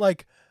 he doesn't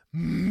like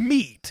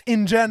meat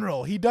in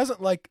general. He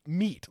doesn't like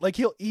meat. Like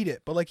he'll eat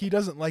it, but like he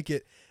doesn't like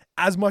it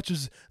as much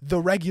as the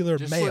regular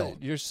Just male.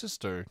 like your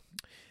sister.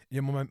 Yeah,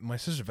 my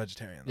sister's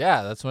vegetarian.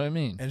 Yeah, that's what I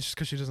mean. And it's just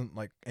because she doesn't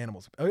like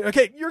animals.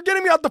 Okay, you're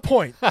getting me out the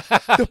point.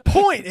 The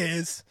point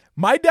is,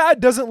 my dad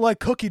doesn't like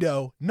cookie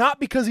dough,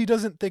 not because he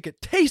doesn't think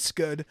it tastes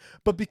good,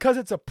 but because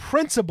it's a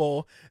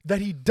principle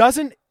that he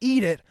doesn't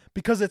eat it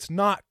because it's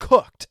not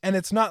cooked and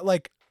it's not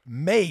like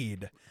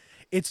made.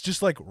 It's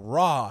just like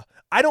raw.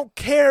 I don't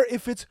care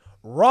if it's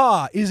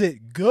raw. Is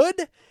it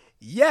good?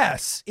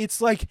 Yes. It's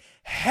like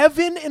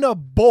heaven in a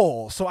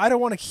bowl. So I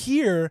don't want to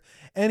hear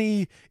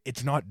any,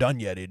 it's not done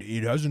yet.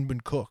 It hasn't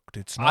been cooked.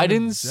 It's not, I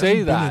didn't it say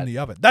hasn't been that. in the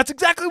oven. That's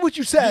exactly what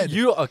you said.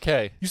 You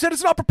okay? You said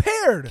it's not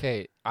prepared.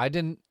 Okay, I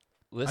didn't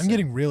listen. I'm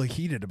getting really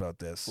heated about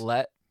this.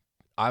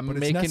 I'm But it's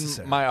making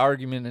necessary. my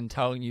argument and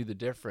telling you the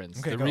difference.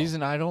 Okay, The go.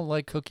 reason I don't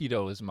like cookie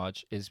dough as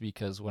much is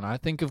because when I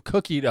think of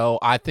cookie dough,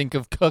 I think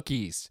of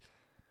cookies.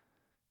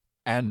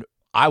 And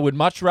I would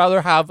much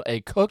rather have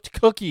a cooked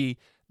cookie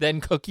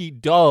than cookie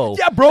dough.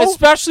 Yeah, bro.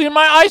 Especially in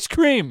my ice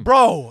cream.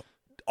 Bro,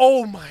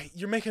 oh my,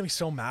 you're making me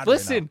so mad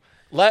Listen,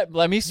 right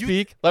let me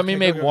speak. Let me Okay,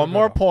 make go, go, one go,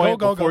 more go. point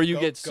Go, go, before go, you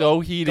go, get go. so Go,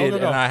 heated go,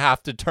 go. and I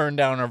have to turn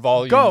down our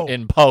volume Go.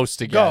 in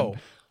post now. again. Go.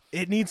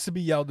 It needs to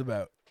be yelled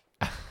about.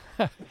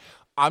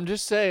 I'm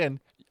just saying,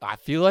 I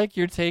feel like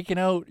you're taking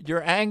out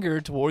your anger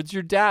towards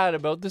your dad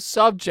about the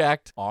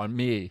subject on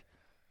me.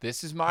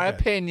 This is my Okay.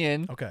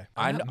 opinion. Okay.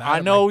 I I'm not mad I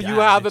at know my you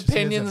dad. have It's just he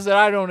has opinions a that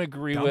I don't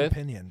agree dumb with,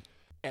 opinion.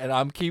 and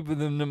I'm keeping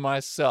them to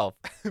myself.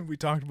 We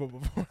talked about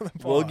before the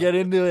We'll pod. get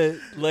into it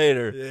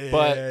later. Yeah,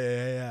 But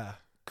yeah.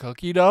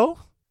 cookie dough,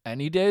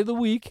 any day of the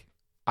week,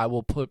 I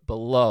will put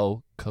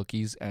below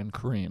cookies and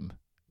cream.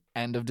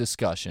 End of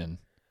discussion.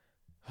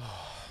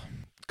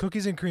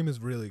 Cookies and cream is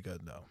really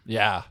good though.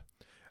 Yeah.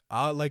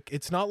 Like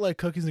it's not like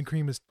cookies and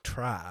cream is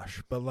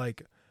trash, but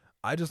like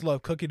I just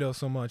love cookie dough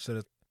so much that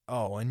it's,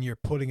 oh, and you're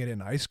putting it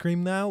in ice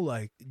cream now?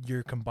 Like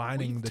you're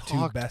combining We've the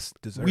talked- two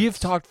best desserts. We have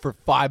talked for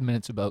 5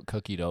 minutes about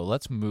cookie dough.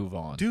 Let's move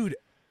on. Dude,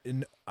 we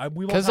won't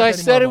Because talk I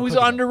anymore said it about was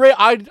cookie dough.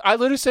 underrated. I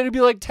literally said it'd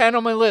be like 10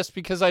 on my list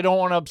because I don't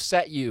want to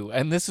upset you.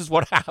 And this is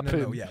what happened.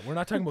 No, yeah, we're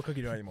not talking about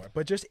cookie dough anymore.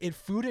 But just in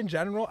food in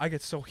general, I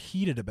get so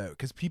heated about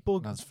because people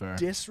That's fair.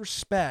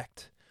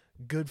 disrespect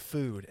good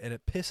food, and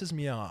it pisses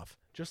me off.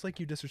 Just like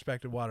you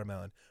disrespected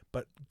watermelon.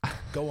 But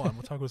go on,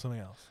 we'll talk about something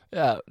else.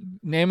 Yeah.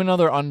 Name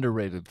another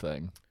underrated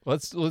thing.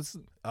 Let's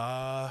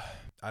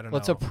I don't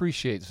let's know.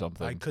 appreciate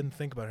something. I couldn't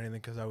think about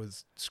anything because I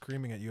was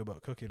screaming at you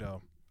about cookie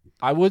dough.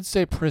 I would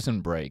say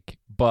Prison Break,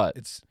 but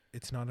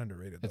It's not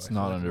underrated. Though. it's I feel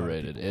not like a lot of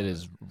underrated. people It love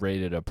is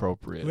rated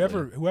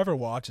appropriately. Whoever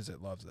watches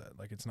it loves it.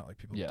 Like it's not like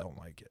people Yeah. don't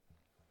like it.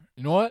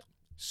 You know what?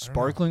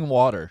 Sparkling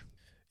water.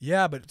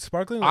 Yeah, but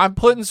sparkling. I'm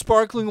putting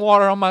sparkling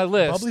water on my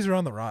list. Bubblies are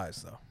on the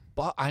rise though.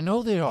 But I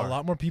know they are. A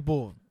lot more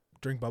people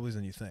drink bubblies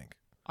than you think.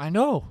 I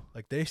know.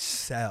 Like they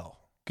sell.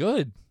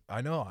 Good.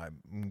 I know.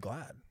 I'm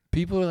glad.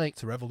 People are like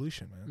It's a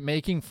revolution, man.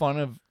 making fun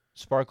of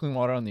sparkling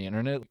water on the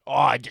internet. Oh,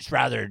 I'd just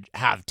rather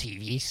have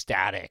TV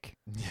static.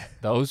 Yeah.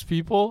 Those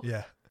people?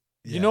 Yeah.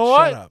 You know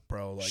what? Shut up,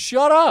 bro. Like,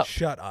 Shut up.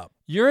 Shut up.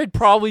 You're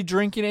probably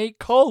drinking 8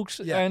 Cokes.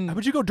 Yeah. And How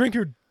about you go drink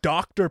your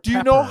Dr. Pepper? do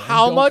you know and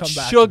how don't much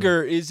come back to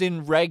sugar is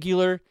in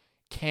regular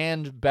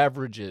canned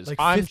beverages? me? Like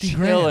I'm 50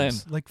 chilling.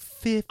 grams. Like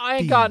 50. I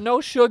ain't got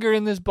no sugar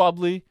in this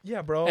bubbly,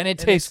 Yeah, bro. and it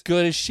tastes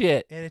good as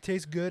shit. And it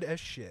tastes good as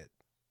shit.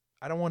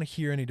 I don't want to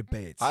hear any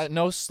debates.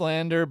 No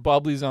slander.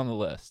 Bubbly's on the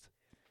list.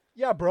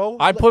 Yeah, bro.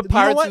 I put You know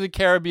Pirates what? of the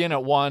Caribbean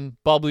at 1,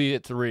 Bubbly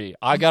at 3.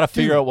 I got to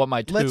figure Dude, out what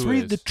my 2 Let's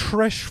read is. the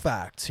Trish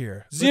facts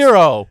here.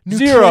 Zero. Nutrish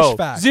Zero.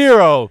 facts.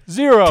 Zero.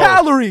 Zero.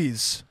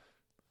 Calories,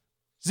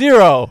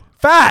 Zero.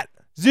 fat,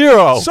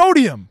 Zero.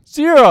 sodium,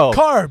 Zero.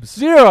 carbs,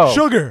 Zero.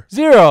 sugar,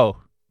 Zero.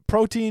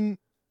 protein.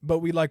 But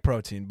we like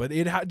protein, but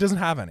it doesn't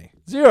have any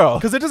Zero.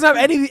 because it doesn't have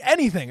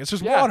anything. It's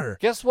just Yeah. water.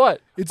 Guess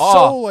what? It's Oh.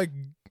 so like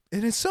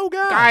it is so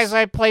gas. Guys,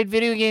 I played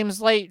video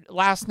games late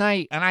last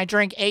night and I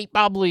drank 8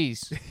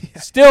 Bubblies.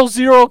 Still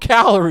 0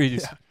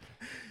 calories. Yeah.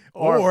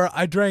 Or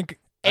I drank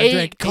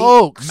 8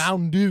 Cokes. 8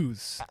 Mountain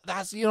Dews.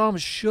 That's you know how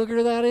much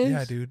sugar that is?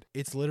 Yeah, dude.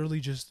 It's literally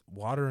just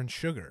water and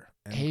sugar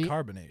and 8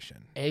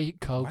 carbonation. 8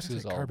 Cokes did I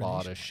is say a lot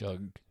carbonation? of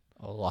shug.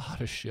 A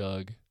lot of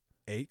shug.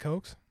 8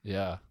 Cokes?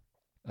 Yeah.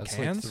 That's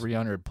Cans? like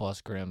 300 plus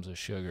grams of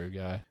sugar,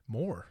 guy.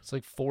 More. It's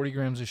like 40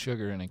 grams of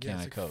sugar in a can it's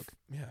of like Coke.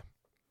 Yeah.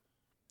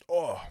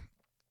 Oh,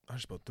 I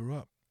just about threw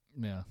up.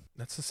 Yeah.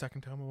 That's the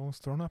second time I've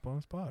almost thrown up on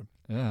this pod.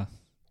 Yeah.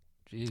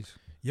 Jeez.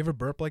 You ever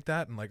burp like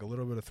that and like a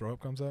little bit of throw up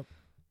comes up?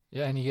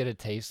 Yeah, and you get a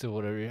taste of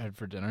whatever you had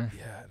for dinner.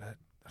 Yeah, that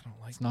I don't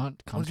like. It's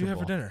not comfortable. What did you have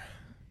for dinner?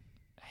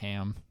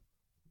 Ham.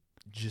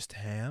 Just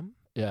ham?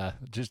 Yeah,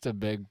 just a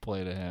big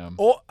plate of ham.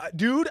 Oh,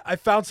 dude, I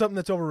found something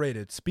that's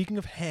overrated. Speaking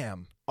of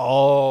ham,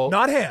 Oh.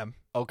 not ham,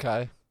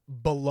 Okay.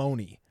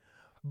 bologna.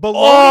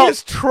 Bologna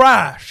is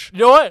trash. You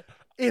know what?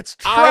 It's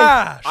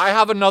trash. I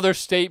have another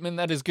statement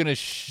that is going to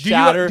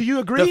shatter do you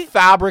agree? the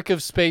fabric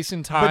of space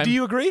and time. But do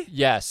you agree?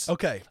 Yes.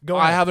 Okay, go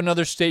I ahead. have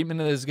another statement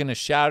that is going to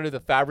shatter the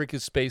fabric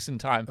of space and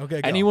time.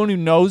 Okay, go. Anyone who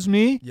knows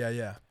me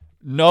Yeah.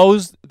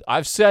 knows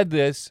I've said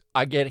this.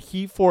 I get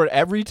heat for it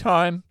every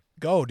time.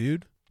 Go,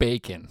 dude.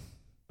 Bacon.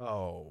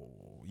 Oh,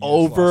 you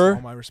just lost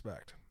all my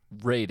respect.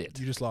 Rated.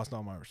 You just lost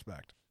all my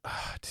respect.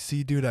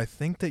 See, dude, I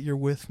think that you're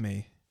with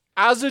me,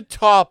 As a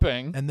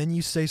topping, and then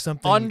you say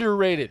something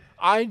underrated.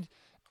 I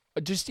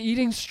just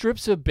eating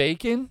strips of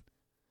bacon.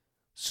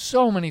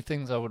 So many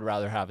things I would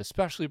rather have,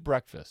 especially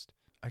breakfast.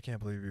 I can't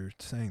believe you're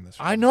saying this.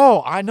 I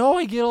know. I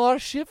get a lot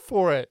of shit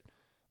for it.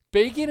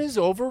 Bacon is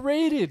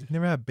overrated. You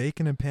never had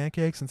bacon and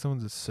pancakes and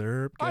someone's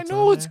syrup. I gets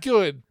know on it's there?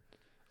 good.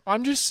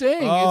 I'm just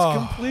saying Oh. it's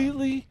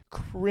completely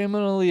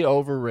criminally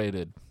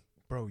overrated.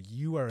 Bro,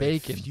 you are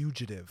Bacon. a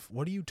fugitive.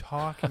 What are you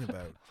talking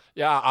about?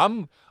 Yeah,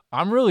 I'm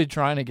really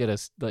trying to get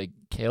us like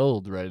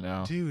killed right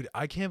now. Dude,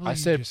 I can't believe I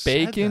you said just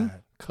bacon, said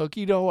that.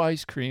 cookie dough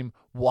ice cream,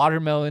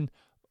 watermelon,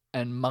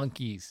 and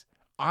monkeys.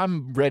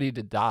 I'm ready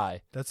to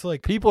die. That's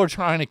like People are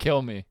trying to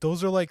kill me.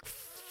 those are like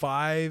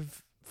 4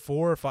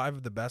 or 5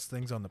 of the best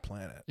things on the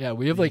planet. Yeah,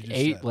 we have that you like just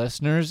 8 said.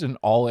 listeners, and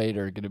all 8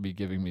 are going to be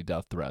giving me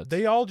death threats.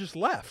 They all just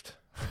left.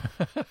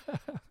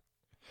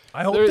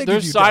 I hope They're they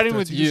give you siding death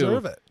with threats. you.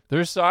 Deserve it.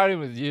 They're siding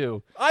with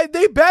you.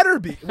 They better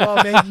be.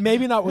 Well,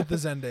 maybe not with the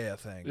Zendaya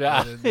thing.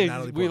 Yeah, The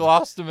Natalie we Portman.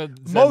 lost them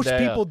at Most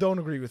Zendaya. people don't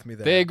agree with me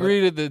there. They but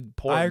agree to the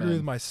Portman. I agree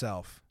with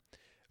myself.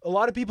 A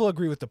lot of people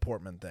agree with the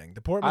Portman thing. The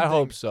Portman I thing,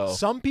 hope so.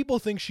 Some people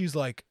think she's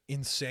like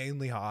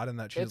insanely hot and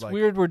that she's It's like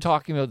weird we're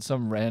talking about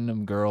some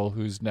random girl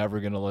who's never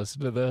going to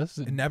listen to this.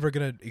 never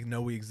gonna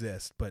know we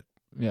exist, but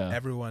Yeah.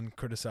 everyone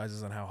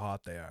criticizes on how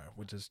hot they are,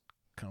 which is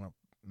kind of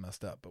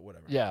messed up, but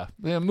whatever. Yeah.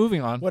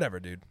 Moving on. Whatever,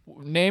 dude.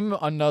 Name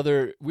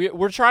another.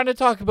 We're trying to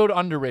talk about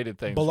underrated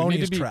things. Bologna we is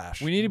need to be,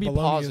 trash. We need to be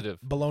positive.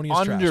 Bologna is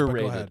trash, but go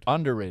Underrated. ahead.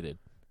 Underrated.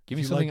 Give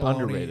me If you like something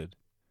bologna- underrated.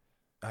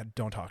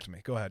 Don't talk to me.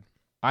 Go ahead.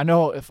 I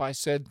know if I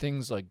said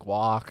things like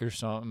guac or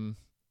something.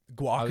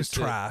 Guac would is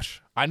say-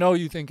 trash. I know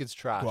you think it's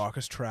trash. Guac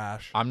is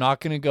trash. I'm not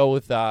going to go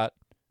with that.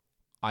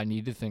 I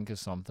need to think of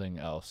something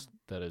else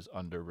that is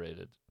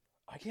underrated.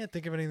 I can't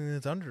think of anything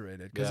that's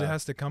underrated because Yeah. it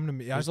has to come to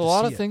me. I There's have a to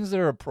lot see of it. things that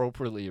are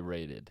appropriately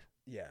rated.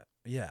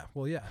 Yeah.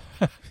 Well, yeah.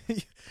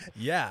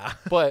 Yeah.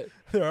 But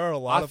There are a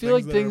lot I of feel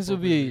like things that are things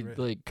would be appropriately rated.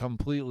 like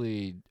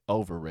completely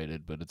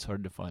overrated, but it's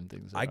hard to find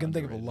things that I are can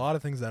think of a underrated. lot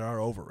of things that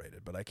are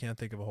overrated, but I can't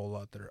think of a whole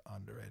lot that are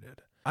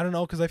underrated. I don't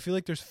know because I feel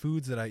like there's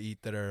foods that I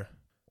eat that are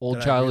Old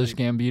that I Childish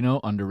Gambino,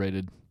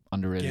 underrated.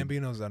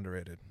 Gambino's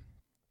underrated.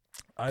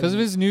 Because of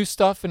his new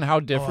stuff and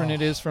how different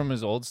it is from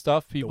his old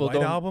stuff, the people White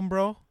don't. Album,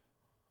 bro.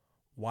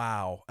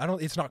 Wow,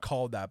 it's not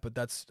called that, but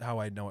that's how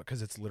I know it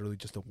because it's literally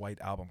just a white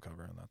album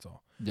cover and that's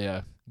all.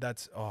 Yeah,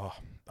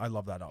 I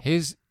love that album.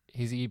 his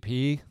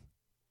EP,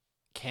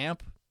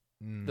 Camp,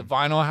 Mm. the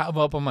vinyl I have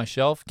up on my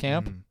shelf,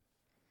 Camp. Mm.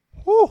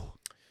 Whew.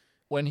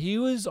 When he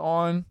was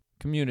on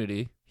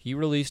Community, he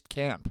released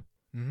Camp,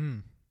 Mm-hmm.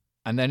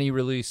 and then he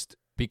released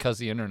Because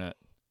the Internet.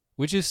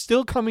 which is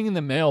still coming in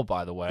the mail,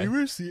 by the way. He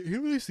released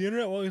the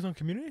internet while he was on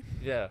Community?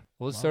 Yeah.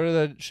 Well, it started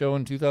that show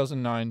in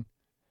 2009.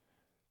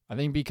 I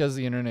think because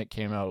the internet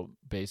came out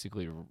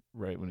basically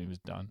right when he was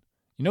done.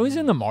 You know he's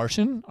in The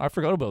Martian? I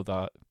forgot about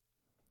that.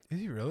 Is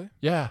he really?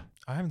 Yeah.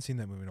 I haven't seen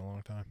that movie in a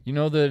long time. You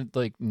know the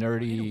like I need to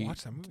nerdy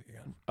watch that movie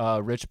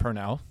again. Rich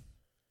Purnell,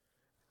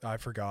 I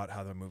forgot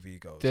how the movie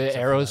goes. the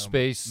except for how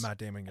aerospace Matt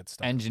Damon gets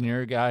stuck.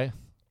 engineer guy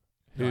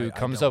who I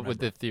comes don't up with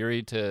the remember.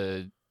 theory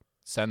to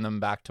send them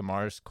back to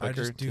Mars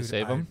quicker to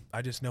save them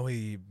I just know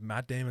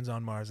Matt Damon's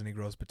on Mars and he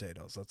grows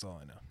potatoes. That's all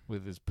I know.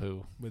 with his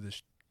poo. With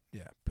his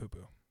poo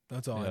poo.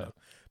 That's all I Yeah. know.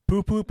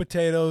 Poo poo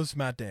potatoes.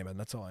 Matt Damon.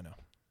 That's all I know.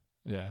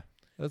 Yeah.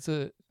 That's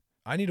it.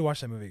 I need to watch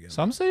that movie again.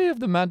 Some say you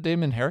have the Matt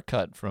Damon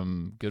haircut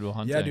from Good Will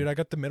Hunting. Yeah, dude, I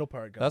got the middle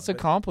part going. That's a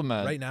but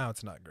compliment. Right now,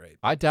 it's not great.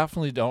 I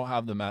definitely don't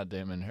have the Matt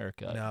Damon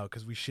haircut. No,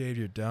 because we shaved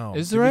your dome.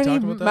 Is Did there we any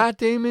talk about that? Matt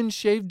Damon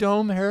shaved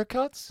dome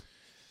haircuts?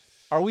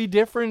 Are we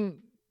different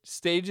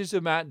stages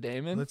of Matt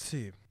Damon? Let's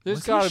see. There's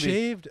Was he gotta be.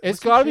 shaved? It's was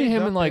he got to be shaved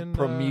him up in like in,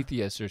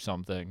 Prometheus or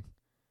something.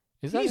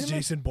 Is that He's him?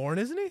 Jason Bourne,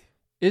 isn't he?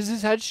 Is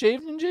his head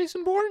shaved in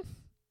Jason Bourne?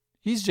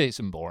 He's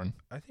Jason Bourne.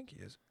 I think he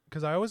is.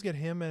 Because I always get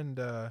him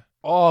and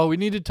Oh, we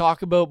need to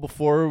talk about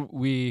before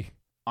we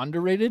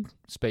underrated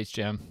Space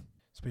Jam.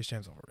 Space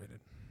Jam's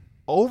overrated.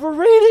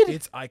 Overrated?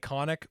 It's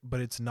iconic, but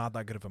it's not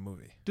that good of a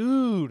movie.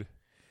 Dude.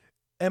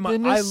 Am The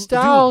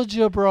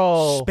nostalgia,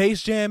 bro.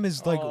 Space Jam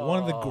is like one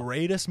of the Oh.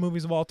 greatest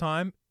movies of all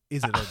time.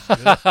 Is it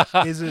a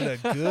good, is it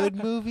a good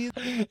movie?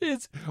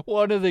 It's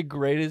one of the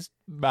greatest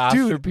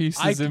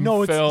masterpieces in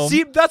no, film.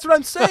 See, that's what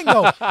I'm saying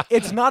though.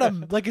 It's not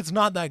it's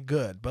not that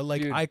good, but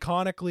like Dude.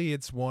 iconically,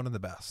 it's one of the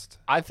best.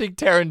 I think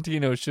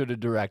Tarantino should have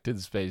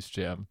directed Space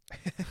Jam.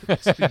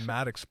 It's been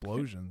mad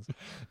explosions,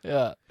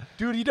 Yeah.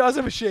 dude. He does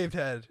have a shaved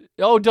head,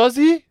 Oh, does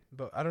he?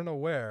 but I don't know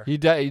where. He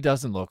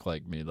doesn't look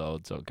like me though.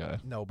 It's okay.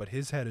 No, but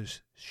his head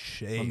is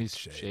Let me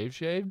shaved.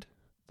 shaved.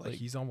 Like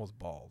he's almost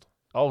bald.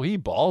 Oh, he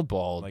bald.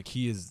 Like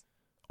he is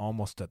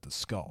almost at the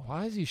skull.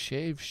 Why is he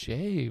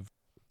shaved?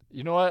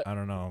 You know what? I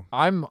don't know.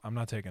 I'm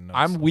not taking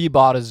notes. We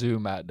Bought a Zoo,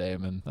 Matt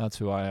Damon. That's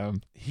who I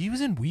am. He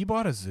was in We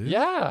Bought a Zoo.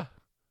 Yeah.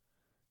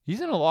 He's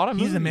in a lot of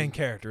movies. He's the main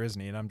character,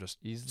 isn't he? And I'm just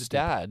He's the stupid.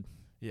 dad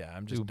Yeah,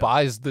 I'm just who dumb.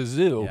 buys the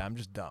zoo. Yeah, I'm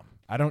just dumb.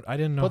 I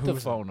didn't know Put who the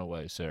was phone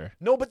away, sir.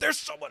 No, but there's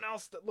someone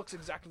else that looks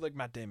exactly like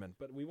Matt Damon.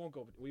 But we won't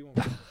go.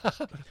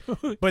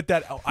 But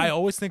that I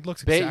always think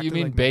looks exactly You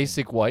mean like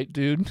basic white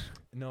dude? Matt Damon.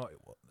 No,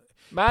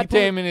 Matt People-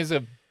 Damon is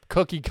a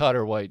cookie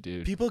cutter white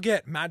dude. people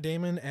get Matt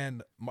Damon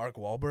and Mark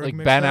Wahlberg Like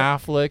mixed Ben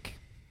up. Affleck.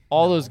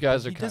 All No, those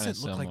guys but are kind of He doesn't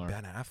similar. look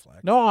like Ben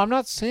Affleck. No, I'm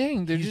not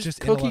saying they're He's just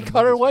just in a lot cookie of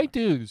cutter movies, white though.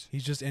 dudes.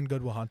 He's just in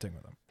Good Will Hunting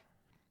with him.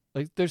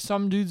 Like there's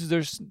some dudes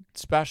there's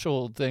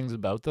special things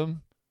about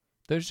them.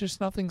 There's just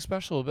nothing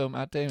special about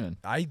Matt Damon.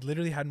 I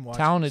literally hadn't watched.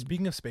 Talented.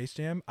 Speaking of Space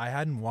Jam, I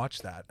hadn't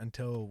watched that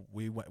until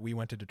we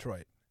went to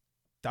Detroit.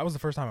 That was the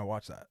first time I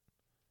watched that.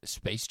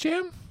 Space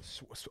Jam?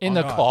 In In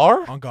the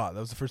car? On God,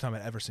 that was the first time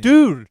I'd ever seen it.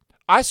 Dude,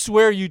 I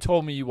swear you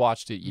told me you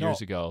watched it years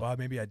No, ago. Well,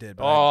 maybe I did.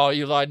 But Oh,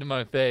 you lied to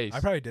my face.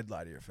 I probably did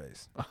lie to your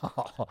face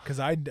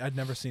because I'd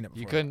never seen it before.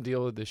 You couldn't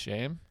deal with the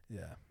shame?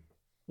 Yeah,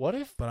 What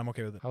if but I'm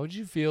okay with it. How would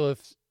you feel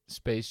if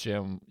Space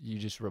Jam you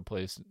just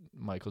replaced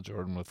Michael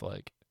Jordan with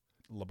like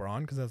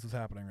LeBron, because that's what's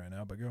happening right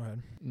now. But go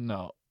ahead.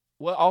 no.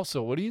 Well,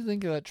 also, what do you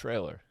think of that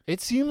trailer? It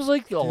seems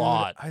like a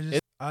lot.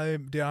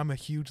 I'm a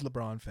huge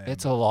LeBron fan.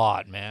 It's a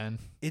lot, man.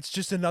 It's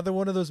just another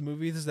one of those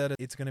movies that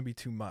it's gonna be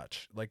too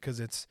much. Like, because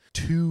it's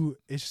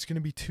just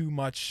gonna be too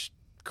much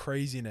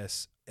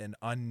craziness and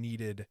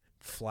unneeded,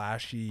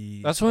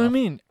 flashy. That's what I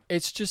mean.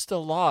 It's just a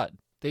lot.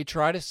 They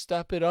try to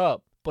step it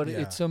up, but Yeah.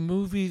 it's a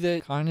movie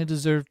that kind of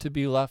deserved to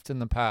be left in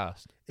the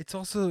past. It's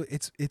also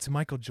it's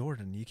Michael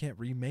Jordan. You can't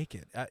remake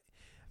it.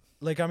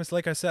 Like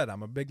I said,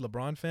 I'm a big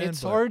LeBron fan.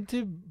 It's but hard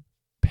to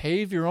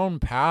pave your own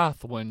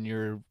path when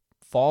you're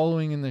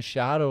following in the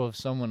shadow of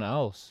someone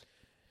else.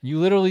 You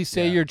literally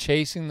say Yeah. you're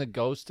chasing the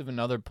ghost of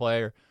another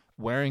player,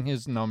 wearing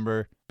his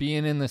number,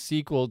 being in the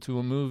sequel to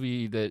a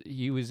movie that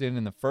he was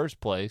in the first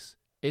place.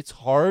 It's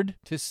hard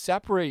to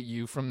separate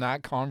you from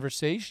that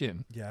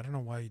conversation. Yeah, I don't know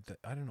why he did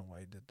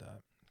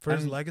that. For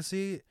his And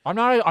legacy, I'm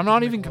not make even a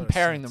lot of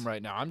comparing sense. them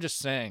right now. I'm just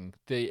saying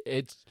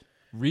it's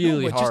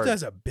really but hard. just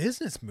as a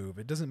business move,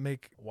 it doesn't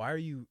make. Why are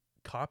you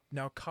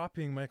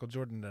copying Michael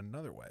Jordan in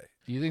another way?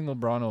 Do you think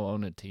LeBron will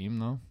own a team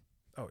though?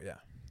 Oh yeah,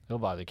 He'll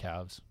buy the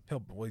Cavs.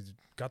 he's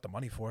got the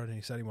money for it, and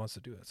he said he wants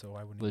to do it. So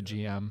why wouldn't The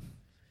he? do it? GM.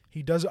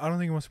 He does. I don't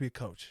think he wants to be a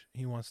coach.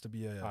 He wants to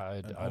be I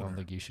an don't owner.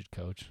 think he should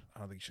coach. I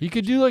don't think he should. He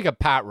could do like a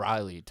Pat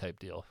Riley type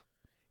deal.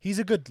 He's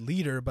a good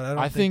leader, but I don't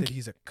I think think that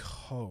he's a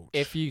coach.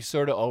 If he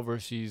sort of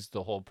oversees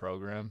the whole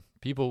program,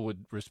 people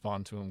would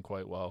respond to him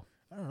quite well.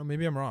 I don't know,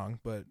 maybe I'm wrong,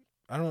 but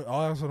I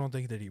also don't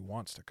think that he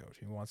wants to coach.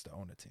 He wants to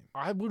own a team.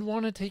 I would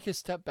want to take a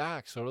step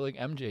back, sort of like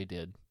MJ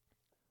did.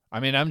 I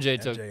mean,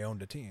 MJ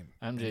owned a team.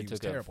 and he MJ was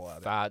took terrible a at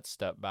it. fat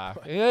step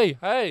back.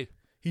 Hey!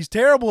 He's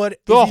terrible at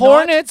it. The Is he not?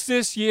 Hornets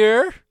this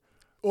year.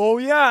 Oh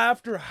yeah,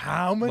 after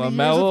how many years of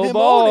LaMelo him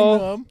Ball. owning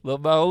them?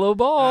 LaMelo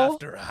Ball.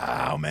 After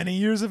how many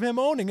years of him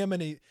owning him,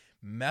 and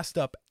messed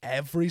up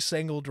every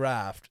single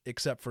draft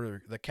except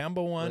for the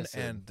Kemba one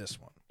Listen, and this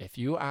one. If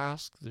you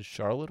ask the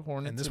Charlotte And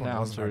Hornets this one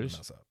wasn't hard to announcers,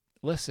 mess up.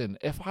 listen,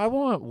 if I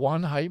want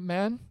one hype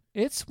man,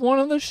 it's one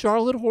of the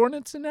Charlotte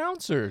Hornets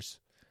announcers.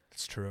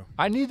 It's true.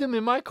 I need them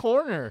in my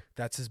corner.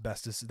 That's his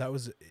best. That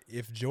was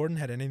if Jordan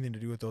had anything to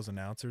do with those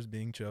announcers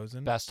being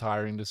chosen. Best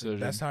hiring decision.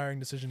 Best hiring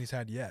decision he's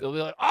had yet. They'll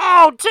be like,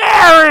 oh,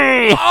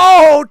 Terry!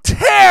 Oh,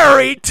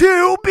 Terry,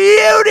 two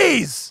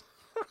beauties!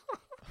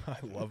 I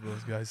love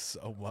those guys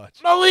so much.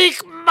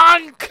 Malik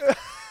Monk!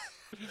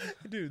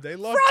 Dude, they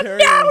love From Terry.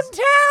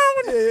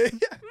 downtown!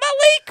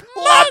 Malik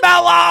Monk!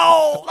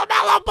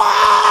 LaMelo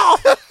Ball!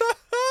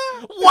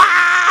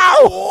 Wow!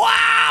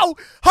 Wow!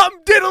 Hum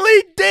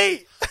diddly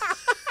dee!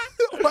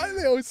 Why do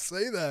they always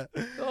say that?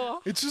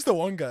 It's just the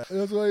one guy.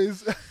 That's why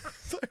he's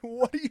it's like,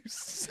 what do you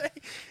say?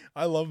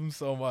 I love him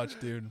so much,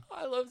 dude.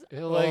 I love it.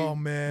 He'll like Oh,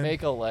 man.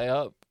 make a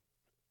layup.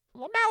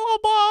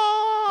 LaMelo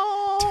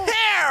Ball!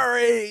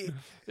 Terry!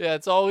 Yeah,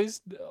 it's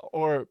always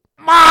or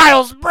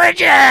Miles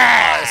Bridges.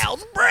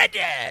 Miles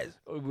Bridges!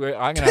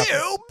 I'm gonna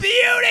Two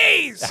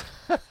beauties!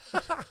 I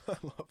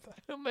love that.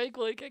 have to make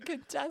like a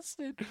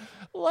contested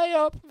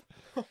layup.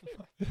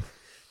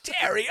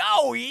 Terry,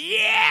 oh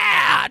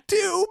yeah!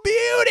 Two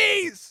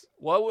beauties!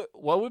 What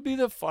would be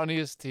the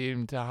funniest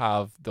team to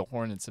have the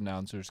Hornets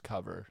announcers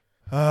cover?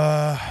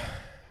 I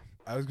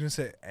was going to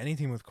say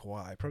anything with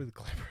Kawhi. Probably the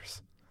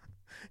Clippers.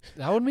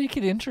 That would make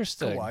it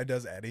interesting. Kawhi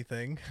does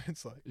anything.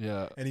 It's like,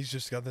 Yeah. and he's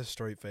just got this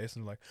straight face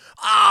and like,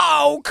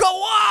 oh,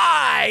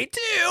 Kawhi,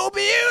 two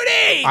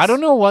beauties. I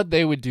don't know what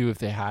they would do if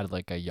they had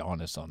like a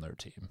Giannis on their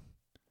team.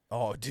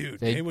 Oh, dude,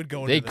 they would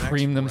go. They into the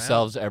cream next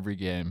themselves every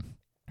game. round.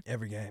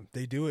 Every game.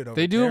 They do it. Over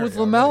They do it with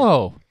Terry LaMelo.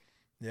 already.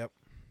 Yep.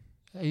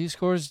 He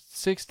scores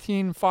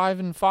 16, 5,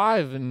 and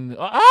 5, and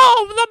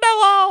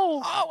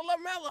LaMelo.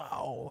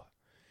 Oh,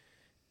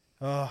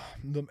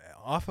 LaMelo.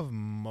 Off of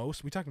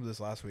most, we talked about this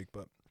last week,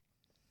 but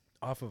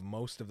off of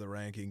most of the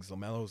rankings,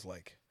 LaMelo's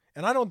like,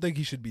 and I don't think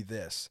he should be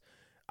this.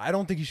 I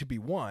don't think he should be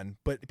 1,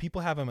 but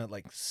people have him at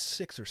like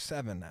 6 or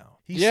 7 now.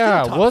 He's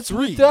Yeah, still top what's 3.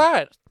 with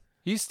that?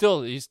 He's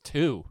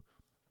 2.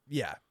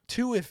 Yeah,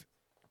 2 if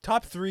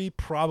top 3,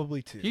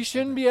 probably 2. He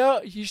shouldn't be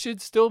out. He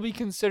should still be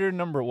considered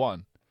number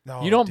 1.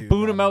 No, You don't dude,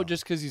 boot no, him no. out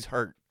just because he's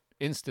hurt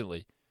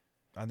instantly.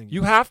 I think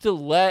You have to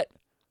let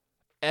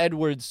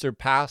Edwards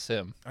surpass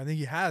him. I think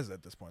he has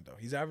at this point though.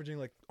 He's averaging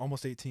like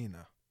almost 18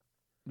 now.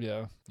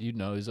 Yeah, you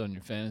know he's on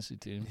your fantasy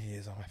team. He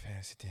is on my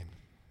fantasy team.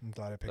 I'm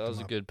glad I picked That was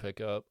him a up. good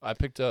pickup. I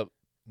picked up.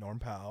 Norm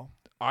Powell.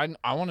 I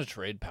want to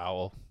trade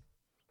Powell.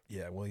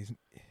 Yeah, well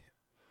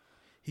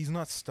he's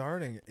not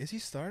starting. Is he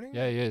starting?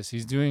 Yeah, he is.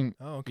 He's doing.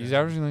 Oh, okay. He's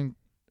averaging like.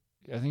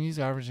 I think he's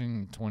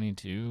averaging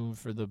 22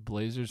 for the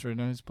Blazers right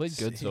now. He's played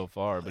good See? so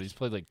far, but he's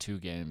played like 2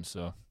 games.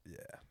 So Yeah.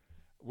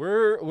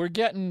 we're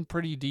getting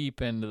pretty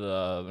deep into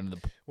the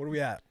What are we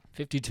at?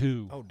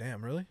 52. Oh,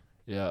 damn, really?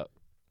 Yeah,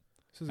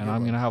 This is a and good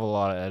I'm one. gonna have a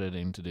lot of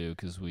editing to do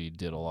because we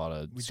did a lot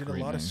of We screaming.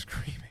 did a lot of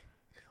screaming.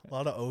 A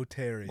lot of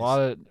O-Terrys.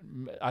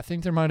 I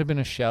think there might have been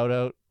a shout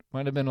out.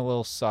 Might have been a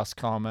little sus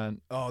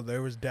comment. Oh,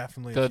 there was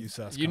definitely a few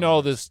sus You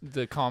know comments.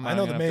 the comment. I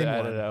know I'm the gonna main have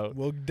to one. edit out.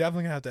 We're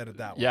definitely gonna have to edit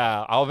that one.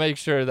 Yeah, I'll make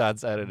sure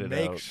that's edited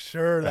Make out.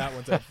 sure that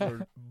one's out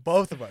for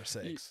both of our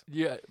sakes.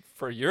 Yeah,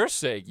 for your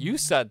sake, you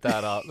set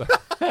that up.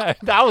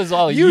 That was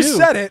all You you.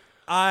 said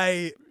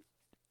it.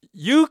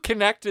 You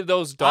connected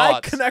those I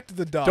dots. connected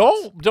the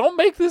dots. Don't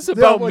make this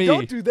about me.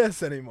 Don't do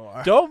this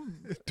anymore. Don't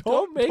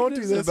make don't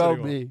this do this about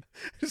anymore. me.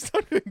 Just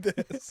don't do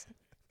this.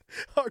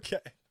 Okay.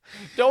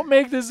 Don't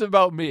make this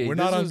about me. We're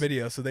not on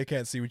video, so they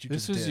can't see what you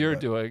This just is did. your but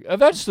doing.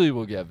 Eventually,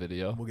 we'll get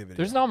video. We'll get video.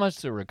 There's not much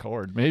to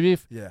record. Maybe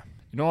if Yeah.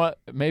 you know what?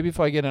 Maybe if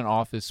I get an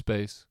office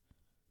space,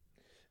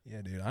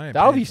 Yeah, dude. I ain't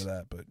That would paying be- for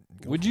that, but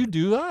go would for you it.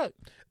 do that?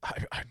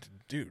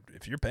 Dude,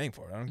 if you're paying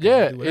for it, I don't care.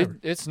 Yeah, I'll do whatever.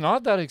 it's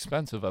not that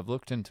expensive. I've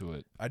looked into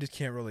it. I just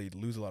can't really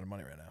lose a lot of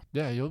money right now.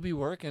 Yeah, you'll be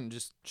working.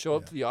 Just show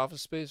up Yeah. to the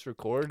office space,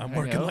 record. I'm hang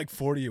working out. like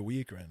 40 a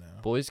week right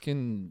now. Boys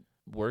can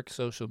work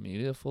social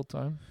media full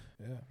time.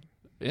 Yeah.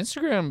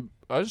 Instagram.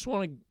 I just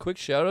want a quick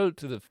shout out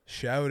to the.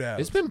 Shout out.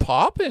 It's been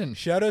popping.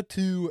 Shout out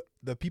to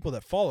the people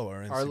that follow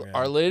our Instagram.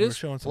 Our We're latest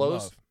showing some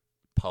post.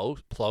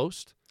 love.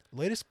 Post.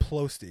 Latest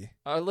posty.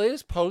 Our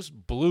latest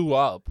post blew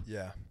up.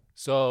 Yeah.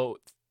 So,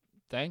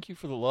 thank you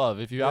for the love.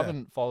 If you Yeah.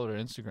 haven't followed our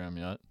Instagram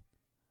yet,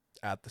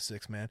 At the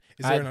 6-man.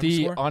 Is there an at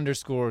the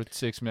underscore?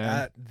 _6man.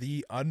 At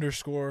the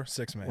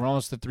 _6 man. We're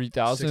almost at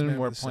 3,000. 6 man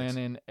We're with a 6.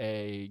 planning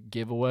a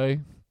giveaway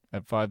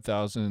at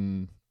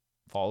 5,000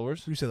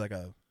 followers. You said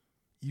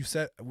you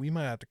said we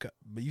might have to cut,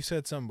 but you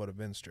said something about a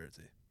Vince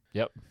jersey.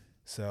 Yep.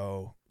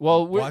 So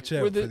Well, watch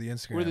out we're for the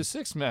Instagram. We're the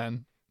 6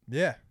 man.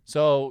 Yeah.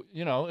 So,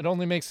 it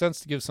only makes sense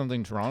to give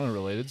something Toronto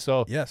related.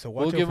 So, Yeah. So watch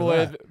we'll out give for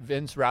away that.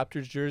 Vince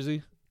Raptors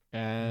jersey.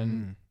 And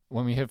Mm.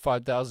 when we hit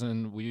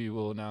 5,000, we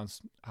will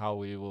announce how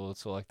we will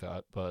select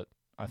that. But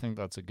I think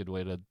that's a good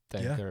way to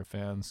thank Yeah. our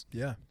fans.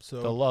 Yeah.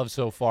 So The love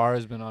so far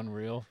has been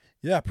unreal.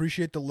 yeah,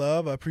 appreciate the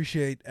love. I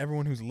appreciate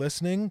everyone who's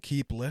listening.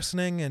 Keep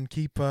listening and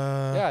keep To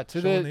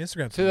showing the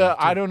Instagram. To the,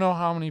 I don't know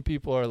how many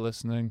people are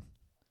listening,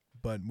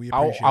 but we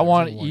appreciate. I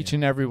want each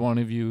and every one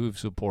of you who've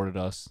supported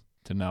us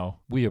to know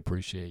we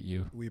appreciate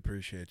you. We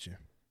appreciate you.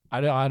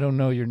 I don't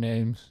know your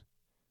names,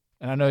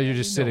 and I know you're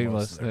just sitting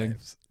listening,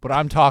 but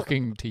I'm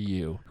talking to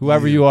you.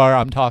 Whoever you are,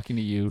 I'm talking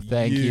to you.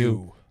 Thank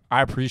you.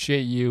 I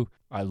appreciate you.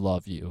 I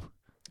love you.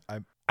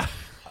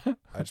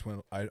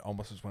 I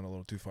almost just went a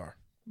little too far.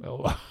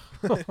 Oh.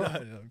 No,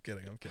 I'm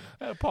kidding.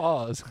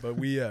 Pause. But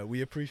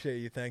we appreciate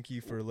you. Thank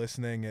you for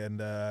listening, and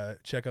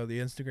check out the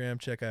Instagram.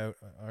 Check out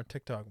our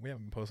TikTok. We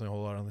haven't been posting a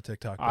whole lot on the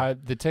TikTok.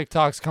 The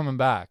TikTok's coming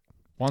back.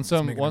 Once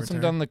I'm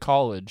done the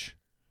college.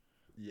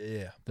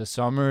 Yeah. The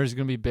summer is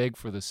gonna be big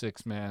for the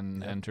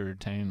 6-man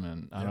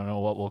entertainment. I don't know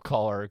what we'll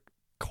call our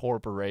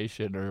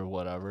corporation or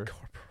whatever.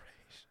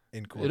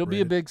 It'll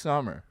be a big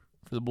summer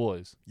for the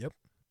boys. Yep.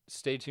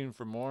 Stay tuned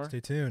for more.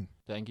 Stay tuned.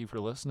 Thank you for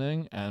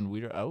listening, and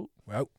we're out. We're out.